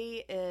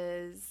Wiley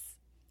is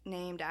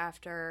named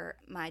after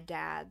my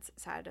dad's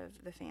side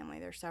of the family.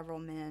 There's several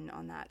men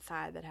on that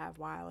side that have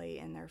Wiley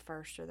in their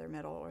first or their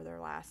middle or their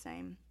last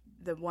name.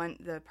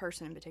 The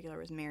person in particular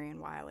was Marion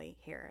Wiley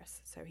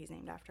Harris, so he's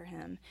named after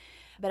him.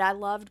 But I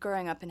loved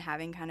growing up and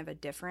having kind of a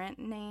different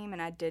name,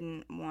 and I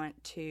didn't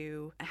want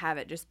to have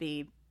it just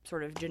be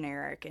sort of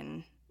generic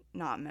and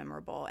not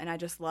memorable. And I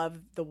just love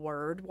the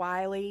word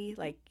Wiley,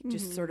 like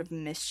just sort of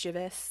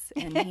mischievous.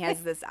 And he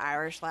has this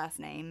Irish last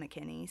name,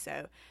 McKinney,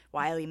 so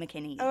Wiley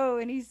McKinney. Oh,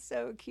 and he's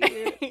so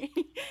cute.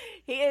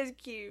 He is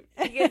cute.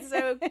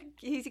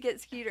 He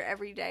gets cuter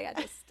every day.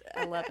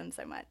 I love him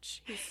so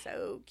much. He's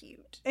so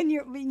cute. And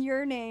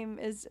your name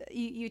is,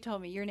 you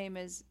told me your name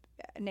is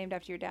named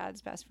after your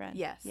dad's best friend.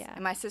 Yes. Yeah.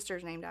 And my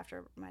sister's named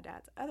after my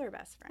dad's other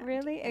best friend.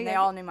 Really? And they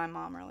all knew my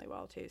mom really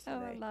well too. So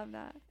I love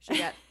that. She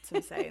got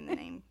some say in the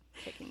name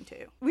picking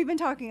too. We've been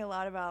talking a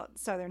lot about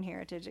Southern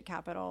heritage at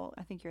Capitol.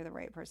 I think you're the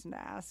right person to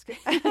ask.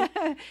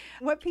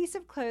 What piece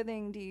of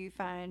clothing do you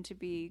find to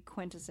be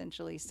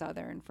quintessentially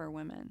Southern for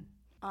women?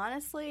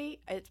 Honestly,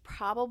 it's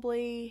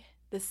probably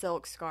the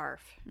silk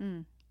scarf,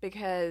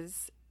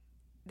 because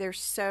there's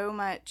so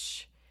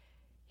much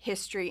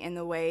history in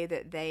the way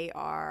that they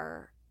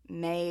are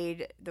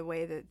made, the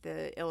way that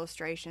the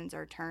illustrations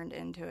are turned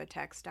into a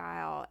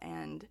textile,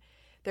 and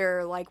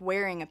they're like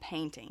wearing a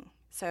painting.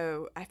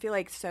 So I feel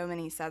like so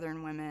many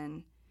Southern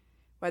women,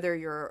 whether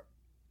you're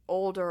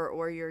older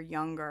or you're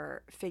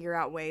younger, figure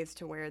out ways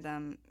to wear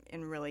them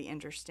in really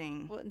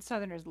interesting. Well, and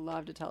Southerners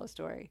love to tell a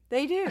story.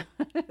 They do.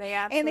 They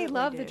absolutely and they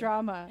love do. the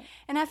drama.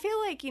 And I feel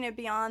like,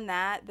 beyond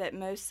that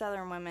most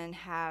Southern women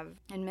have,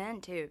 and men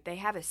too, they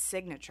have a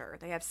signature.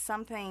 They have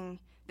something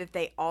that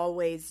they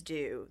always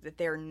do that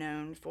they're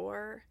known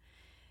for,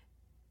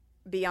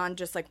 beyond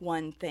just like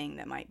one thing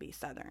that might be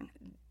Southern.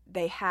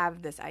 They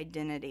have this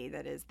identity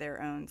that is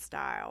their own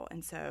style.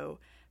 And so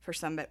for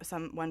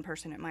one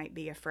person it might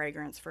be a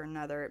fragrance, for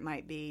another it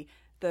might be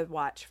the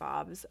watch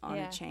fobs on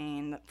a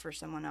chain, for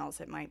someone else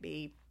it might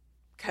be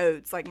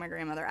coats like my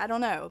grandmother. I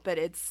don't know, but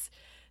it's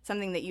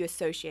something that you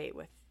associate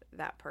with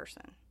that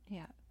person.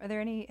 Yeah. Are there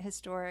any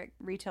historic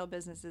retail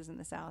businesses in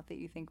the South that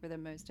you think were the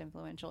most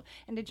influential?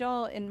 And did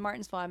y'all, in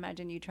Martinsville, I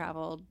imagine you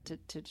traveled to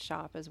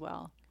shop as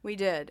well? We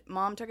did.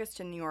 Mom took us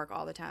to New York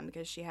all the time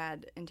because she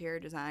had interior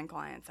design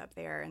clients up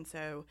there. And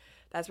so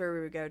that's where we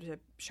would go to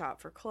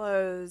shop for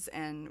clothes,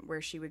 and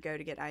where she would go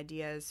to get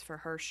ideas for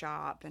her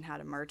shop and how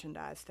to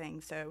merchandise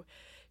things. So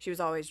she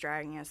was always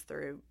dragging us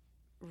through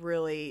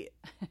really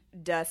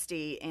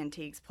dusty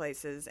antiques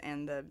places,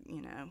 and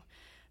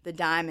the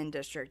diamond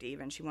district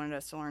even. She wanted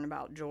us to learn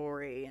about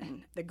jewelry,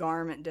 and the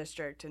garment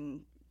district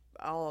and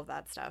all of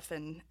that stuff,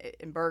 and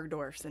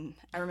Bergdorf's. And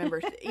I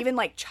remember even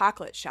like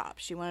chocolate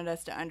shops. She wanted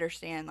us to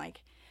understand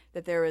like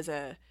that there was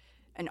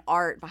an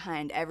art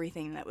behind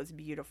everything that was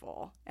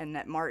beautiful, and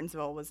that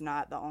Martinsville was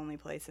not the only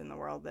place in the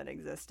world that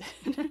existed.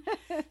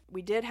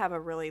 We did have a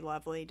really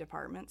lovely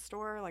department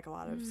store, like a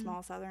lot of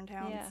small Southern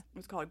towns. Yeah. It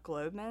was called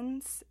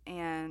Globeman's,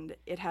 and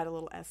it had a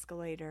little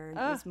escalator, and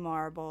it was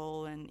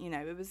marble, and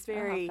it was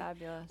very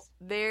fabulous,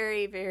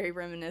 very, very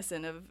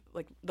reminiscent of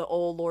like the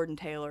old Lord and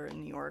Taylor in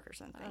New York or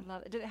something. I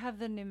love it. Did it have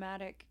the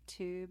pneumatic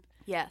tube?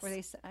 Yes. Where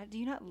do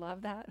you not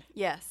love that?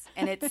 Yes,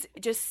 and it's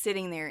just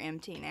sitting there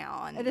empty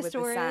now, and The with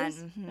store the sign.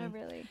 is? Mm-hmm. Oh, really?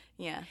 really?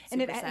 Yeah,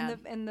 And super sad.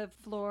 and the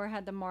floor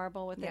had the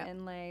marble with Yeah. the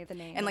inlay, the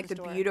name, And of like the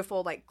store.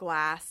 beautiful like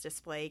glass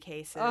display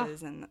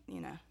cases, and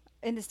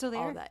And it's still there.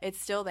 all of that. It's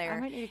still there. I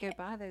might need to go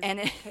buy those. and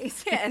it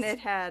cases. and it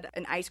had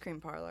an ice cream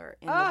parlor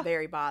in the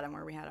very bottom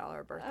where we had all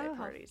our birthday Oh,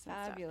 how parties and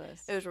stuff.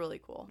 fabulous. It was really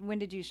cool. When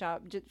did you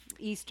shop? Just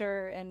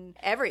Easter and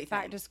Everything.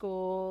 back to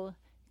school,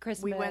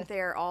 Christmas. We went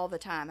there all the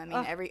time. I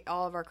mean,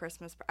 all of our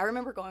Christmas. I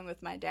remember going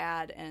with my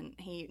dad, and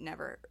he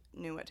never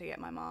knew what to get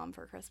my mom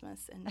for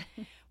Christmas. And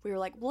we were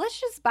like, well, let's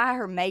just buy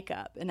her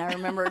makeup. And I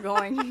remember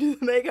going to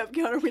the makeup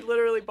counter. We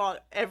literally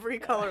bought every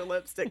color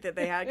lipstick that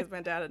they had because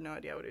my dad had no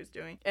idea what he was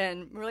doing.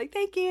 And we were like,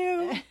 thank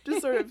you. Just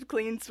sort of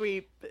clean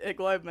sweep at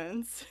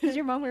Globman's. Does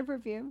your mom wear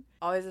perfume?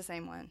 Always the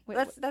same one. Wait,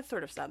 That's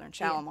sort of Southern.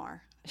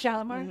 Shalimar.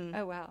 Shalimar? Mhm.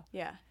 Oh, wow.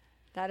 Yeah.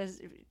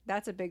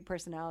 That's a big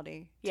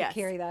personality to Yes.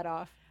 carry that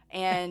off.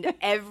 And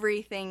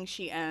everything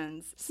she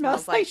owns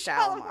Smells smells like like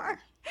Shalimar.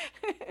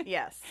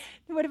 Yes.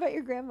 What about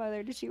your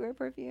grandmother? Did she wear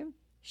perfume?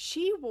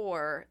 She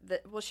wore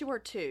she wore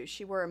two.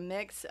 She wore a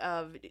mix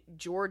of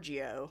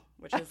Giorgio,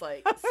 which is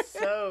like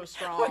so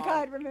strong. Oh my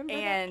God, remember that?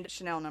 And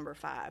Chanel No.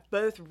 5.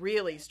 Both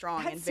really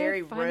strong That's and so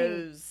very funny.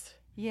 rose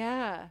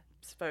Yeah.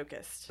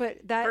 focused.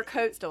 But that her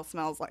coat still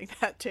smells like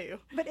that too.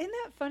 But isn't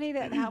that funny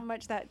that how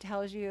much that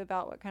tells you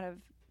about what kind of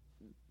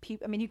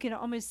people? I mean, you can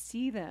almost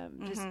see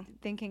them just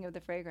thinking of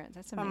the fragrance.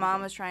 That's My amazing.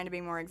 mom was trying to be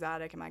more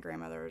exotic, and my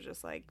grandmother was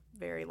just like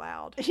very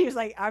loud. She was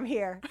like, "I'm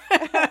here."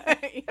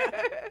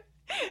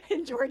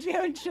 And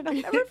Giorgio and Chanel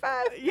No.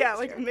 5. Yeah,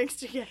 like mixed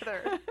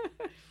together.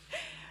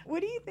 What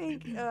do you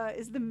think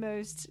is the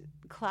most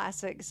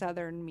classic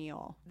Southern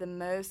meal? The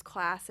most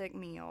classic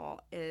meal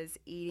is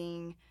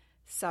eating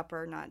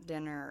supper, not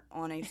dinner,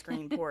 on a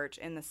screen porch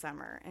in the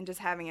summer, and just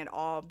having it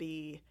all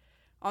be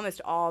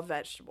almost all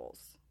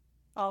vegetables.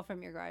 All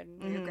from your garden,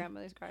 or your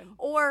grandmother's garden.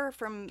 Or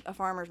from a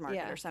farmer's market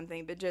Yeah. or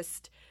something, but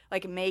just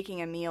like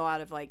making a meal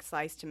out of like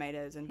sliced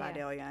tomatoes and Yeah.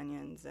 Vidalia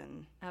onions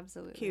and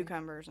Absolutely.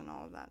 cucumbers and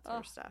all of that sort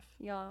of stuff.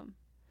 Yum.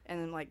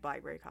 And then like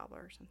blackberry cobbler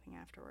or something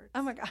afterwards.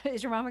 Oh my God.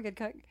 Is your mom a good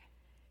cook?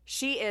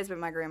 She is, but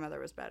my grandmother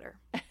was better.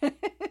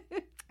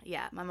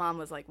 Yeah, my mom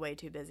was like way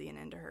too busy and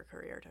into her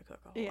career to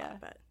cook a whole Yeah.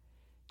 lot. But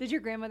Did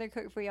your grandmother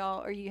cook for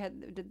y'all, or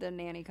did the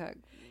nanny cook?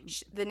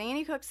 the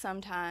nanny cooked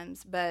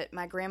sometimes, but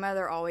my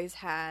grandmother always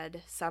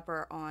had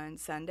supper on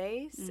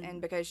Sundays,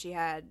 and because she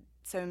had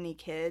so many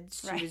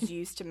kids, she was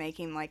used to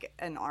making like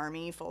an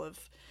army full of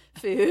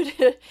food.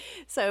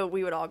 So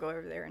we would all go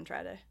over there and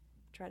try to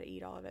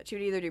eat all of it. She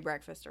would either do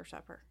breakfast or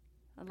supper.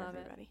 I for love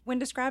everybody. it. When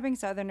describing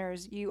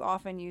Southerners, you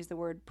often use the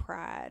word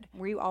pride.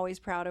 Were you always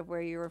proud of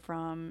where you were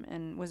from,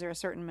 and was there a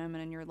certain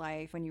moment in your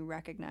life when you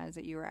recognized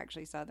that you were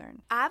actually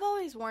Southern? I've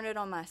always worn it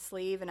on my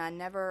sleeve, and I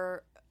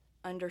never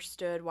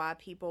understood why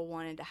people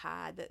wanted to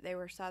hide that they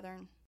were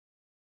Southern.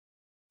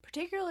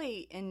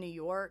 Particularly in New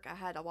York, I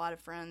had a lot of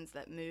friends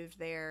that moved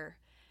there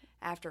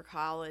after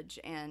college,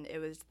 and it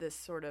was this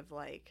sort of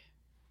like,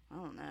 I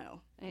don't know,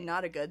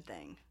 not a good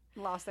thing.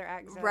 Lost their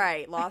accent.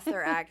 Right, lost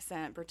their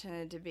accent,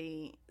 pretended to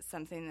be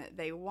something that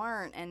they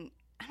weren't, and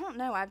I don't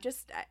know,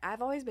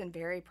 I've always been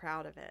very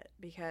proud of it,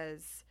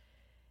 because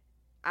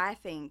I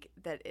think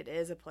that it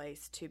is a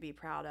place to be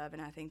proud of,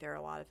 and I think there are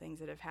a lot of things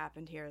that have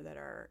happened here that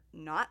are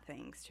not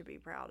things to be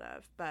proud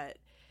of, but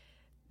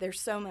there's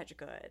so much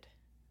good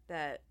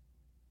that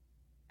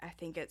I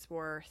think it's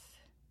worth,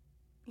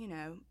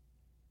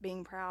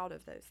 being proud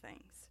of those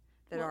things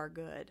that are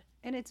good.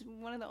 And it's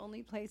one of the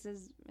only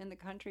places in the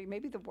country,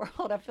 maybe the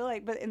world, I feel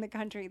like, but in the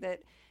country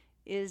that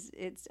is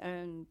its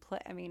own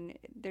place. I mean,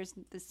 there's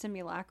the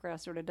simulacra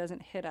sort of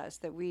doesn't hit us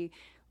that we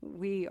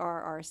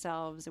are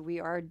ourselves. We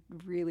are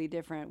really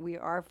different. We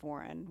are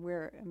foreign.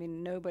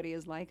 Nobody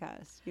is like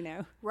us,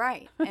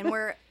 Right. And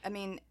we're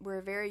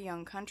a very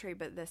young country,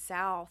 but the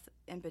South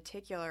in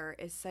particular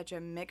is such a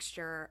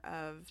mixture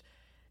of,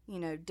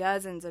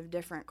 dozens of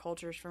different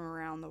cultures from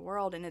around the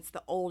world, and it's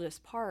the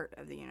oldest part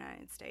of the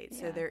United States.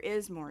 Yeah. So there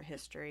is more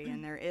history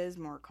and there is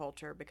more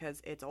culture because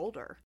it's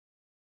older.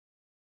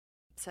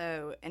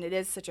 So, and it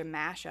is such a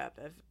mashup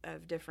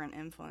of different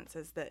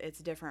influences that it's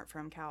different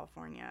from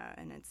California,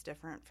 and it's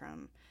different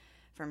from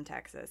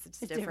Texas. It's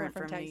different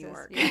from New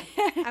York. Yeah.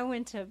 I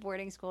went to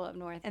boarding school up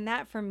north, and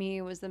that for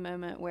me was the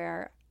moment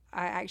where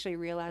I actually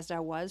realized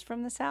I was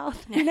from the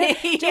South.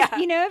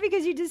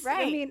 Because you just,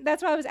 Right.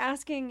 that's why I was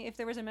asking if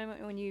there was a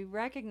moment when you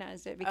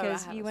recognized it,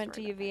 because I you have a went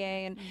to story about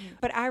UVA. And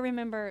but I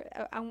remember,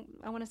 I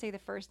want to say the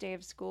first day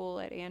of school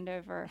at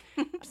Andover,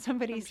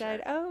 somebody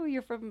said, "Oh,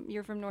 you're from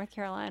North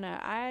Carolina.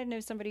 I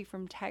know somebody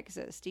from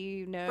Texas. Do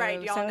you know?" Right,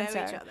 y'all know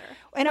so-and-so?" each other.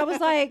 And I was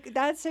like,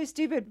 "That's so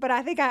stupid," but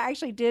I think I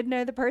actually did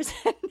know the person.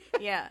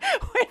 Yeah.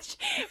 But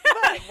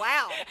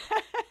Wow.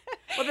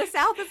 Well, the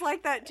South is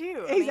like that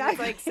too. I mean, Exactly. it's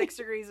like 6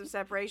 degrees of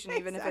separation,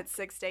 even if it's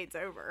 6 states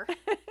over.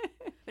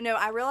 But no,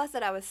 I realized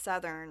that I was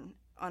Southern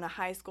on a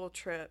high school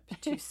trip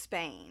to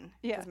Spain.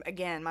 Yeah. 'Cause,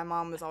 again, my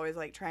mom was always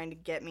like trying to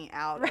get me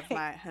out of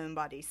my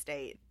homebody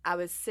state. I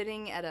was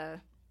sitting at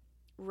a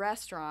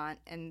restaurant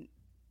and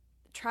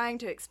trying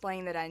to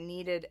explain that I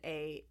needed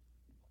a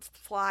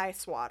fly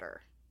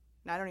swatter.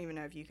 And I don't even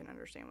know if you can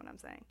understand what I'm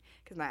saying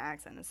because my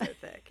accent is so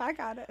thick. I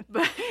got it.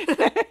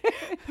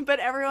 But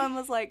everyone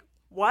was like,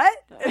 what?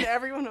 And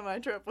everyone on my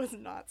trip was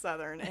not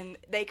Southern, and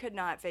they could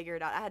not figure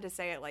it out. I had to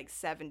say it like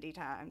 70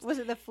 times. Was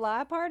it the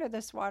fly part or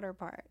the swatter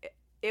part?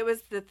 It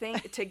was the thing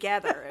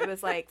together. It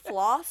was like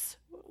floss,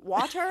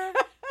 water.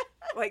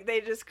 Like,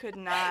 they just could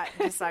not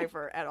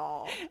decipher at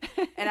all.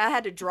 And I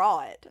had to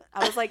draw it.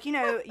 I was like,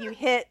 you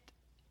hit,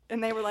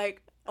 and they were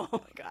like, oh my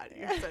God,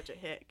 you're such a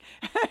hick.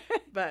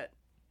 But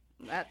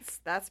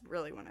that's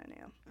really when I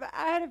knew. But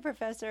I had a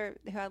professor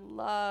who I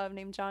love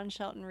named John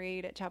Shelton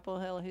Reed at Chapel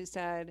Hill who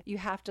said, you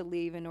have to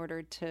leave in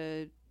order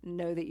to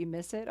know that you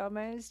miss it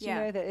almost. Yeah.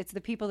 You know, that it's the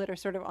people that are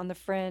sort of on the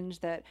fringe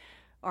that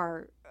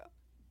are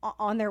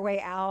on their way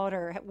out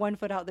or one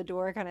foot out the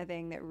door kind of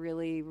thing that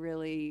really,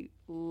 really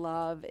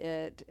love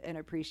it and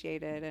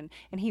appreciate it. And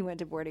he went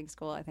to boarding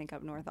school, I think,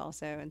 up north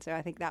also. And so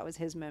I think that was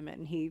his moment.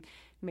 And he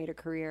made a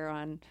career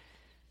on,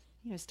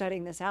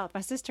 studying this out.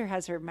 My sister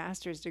has her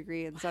master's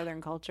degree in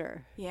Southern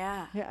culture.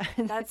 Yeah. Yeah.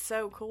 That's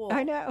so cool.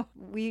 I know.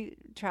 We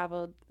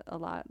traveled a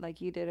lot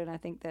like you did, and I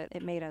think that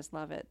it made us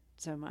love it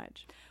so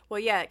much. Well,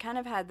 yeah, it kind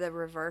of had the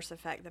reverse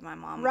effect that my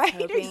mom was Right,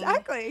 hoping.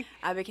 exactly.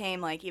 I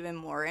became, like, even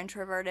more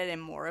introverted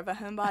and more of a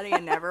homebody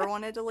and never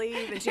wanted to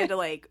leave. And she had to,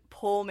 like,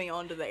 pull me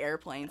onto the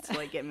airplanes to,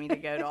 like, get me to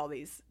go to all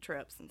these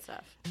trips and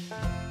stuff.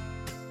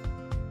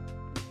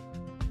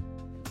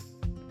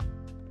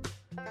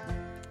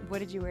 What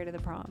did you wear to the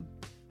prom?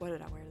 What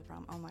did I wear to the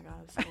prom? Oh, my God,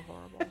 it was so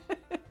horrible.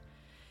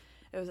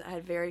 I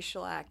had very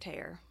shellacked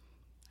hair.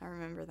 I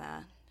remember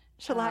that.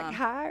 Shellac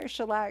high or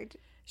shellacked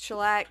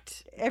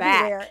shellacked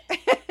everywhere?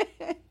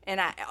 back.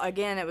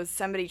 And it was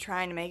somebody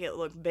trying to make it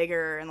look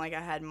bigger, and like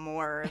I had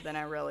more than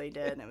I really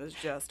did, and it was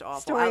just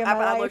awful. Story of my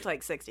I life. looked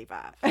like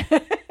 65,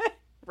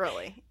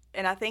 really.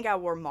 And I think I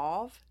wore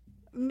mauve.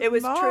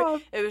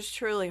 Mauve. It was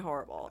truly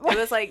horrible. It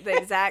was like the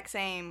exact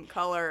same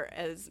color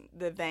as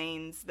the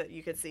veins that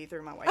you could see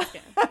through my white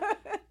skin.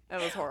 It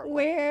was horrible.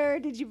 Where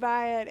did you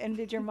buy it, and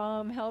did your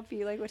mom help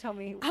you? Like, tell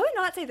me. I would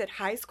not say that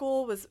high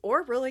school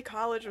or really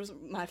college was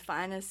my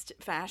finest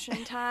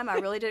fashion time. I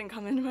really didn't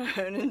come into my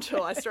own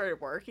until I started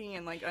working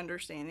and like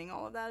understanding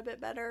all of that a bit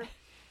better.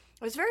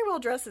 I was very well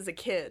dressed as a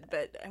kid,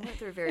 but I went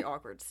through a very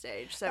awkward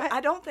stage. So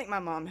I don't think my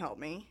mom helped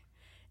me.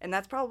 And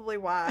that's probably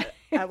why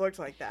I looked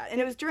like that.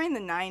 And it was during the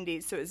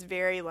 90s, so it was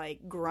very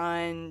like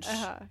grunge.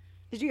 Uh-huh.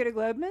 Did you go to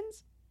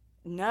Globman's?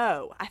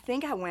 No. I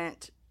think I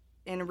went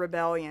in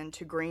rebellion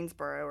to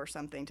Greensboro or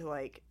something to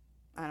like,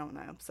 I don't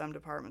know, some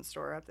department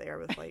store up there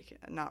with like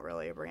not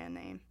really a brand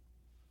name.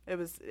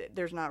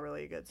 There's not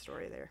really a good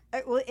story there.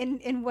 Well,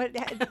 in what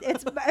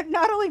it's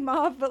not only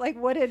mauve, but like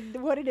what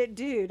did it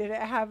do? Did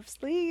it have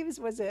sleeves?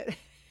 Was it?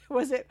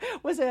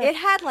 It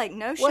had like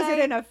no shape. Was it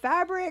in a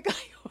fabric?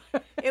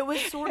 It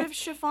was sort of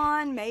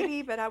chiffon,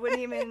 maybe, but I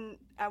wouldn't even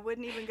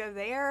go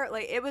there.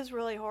 Like, it was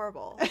really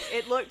horrible.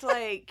 It looked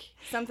like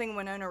something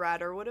Winona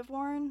Ryder would have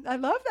worn. I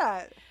love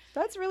that.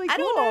 That's really cool. I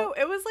don't know.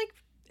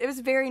 It was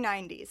very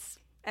 90s,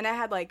 and I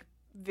had like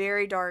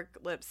very dark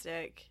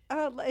lipstick.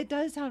 It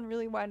does sound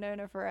really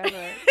Winona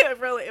Forever.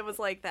 It was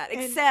like that.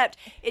 Except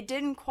it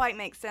didn't quite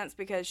make sense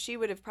because she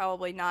would have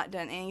probably not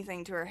done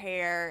anything to her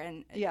hair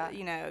and,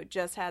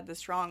 just had the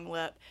strong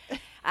lip.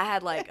 I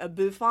had like a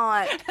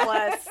bouffant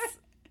plus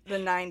the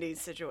 90s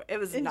situation. It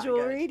was not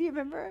jewelry, good. do you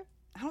remember?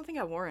 I don't think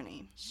I wore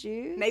any.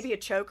 Shoes? Maybe a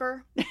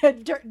choker.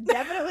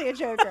 Definitely a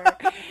choker.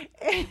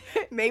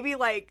 Maybe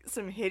like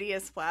some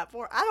hideous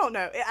platform. I don't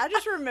know. I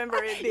just remember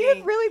it being...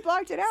 You really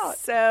blocked it out.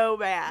 So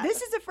bad.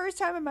 This is the first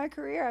time in my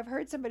career I've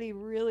heard somebody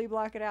really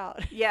block it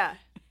out. Yeah.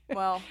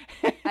 Well,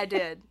 I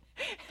did.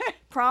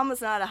 Prom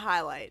was not a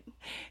highlight.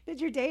 Did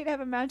your date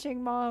have a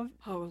matching mauve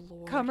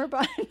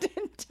cummerbund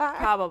and tie?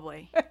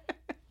 Probably.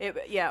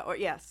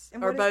 Yes.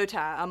 Or bow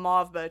tie. A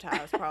mauve bow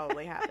tie was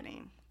probably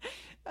happening.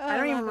 I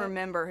don't even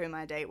remember who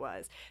my date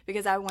was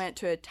because I went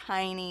to a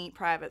tiny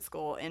private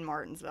school in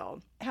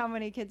Martinsville. How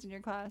many kids in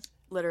your class?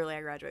 Literally,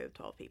 I graduated with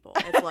 12 people.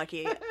 It's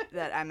lucky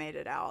that I made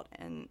it out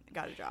and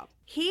got a job.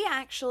 He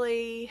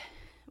actually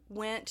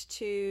went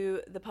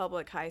to the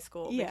public high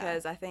school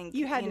because I think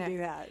you had to do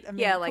that. I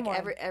mean, like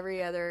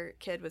every other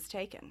kid was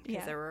taken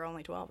because there were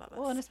only 12 of us.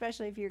 Well, and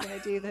especially if you're going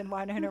to do the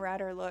Winona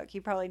Ryder look, you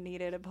probably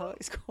needed a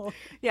public school.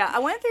 Yeah, I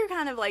went through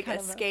kind of like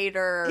a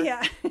skater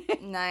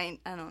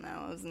night. I don't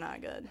know. It was not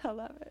good. I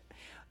love it.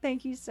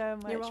 Thank you so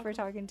much for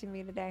talking to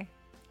me today.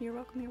 You're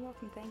welcome. You're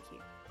welcome. Thank you.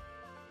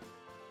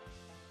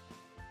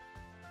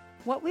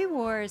 What We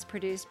Wore is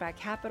produced by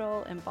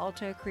Capital and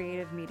Balto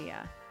Creative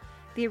Media.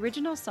 The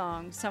original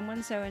song,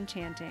 Someone So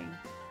Enchanting,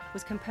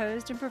 was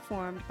composed and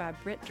performed by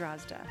Britt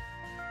Drozda.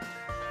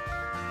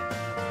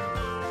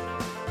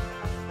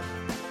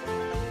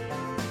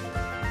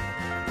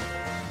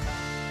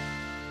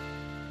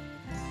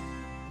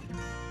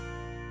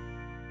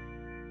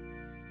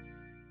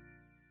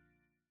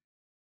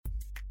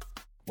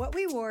 What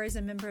We Wore is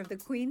a member of the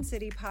Queen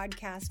City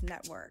Podcast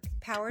Network,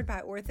 powered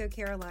by Ortho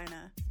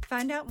Carolina.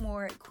 Find out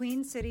more at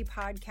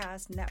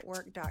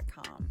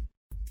queencitypodcastnetwork.com.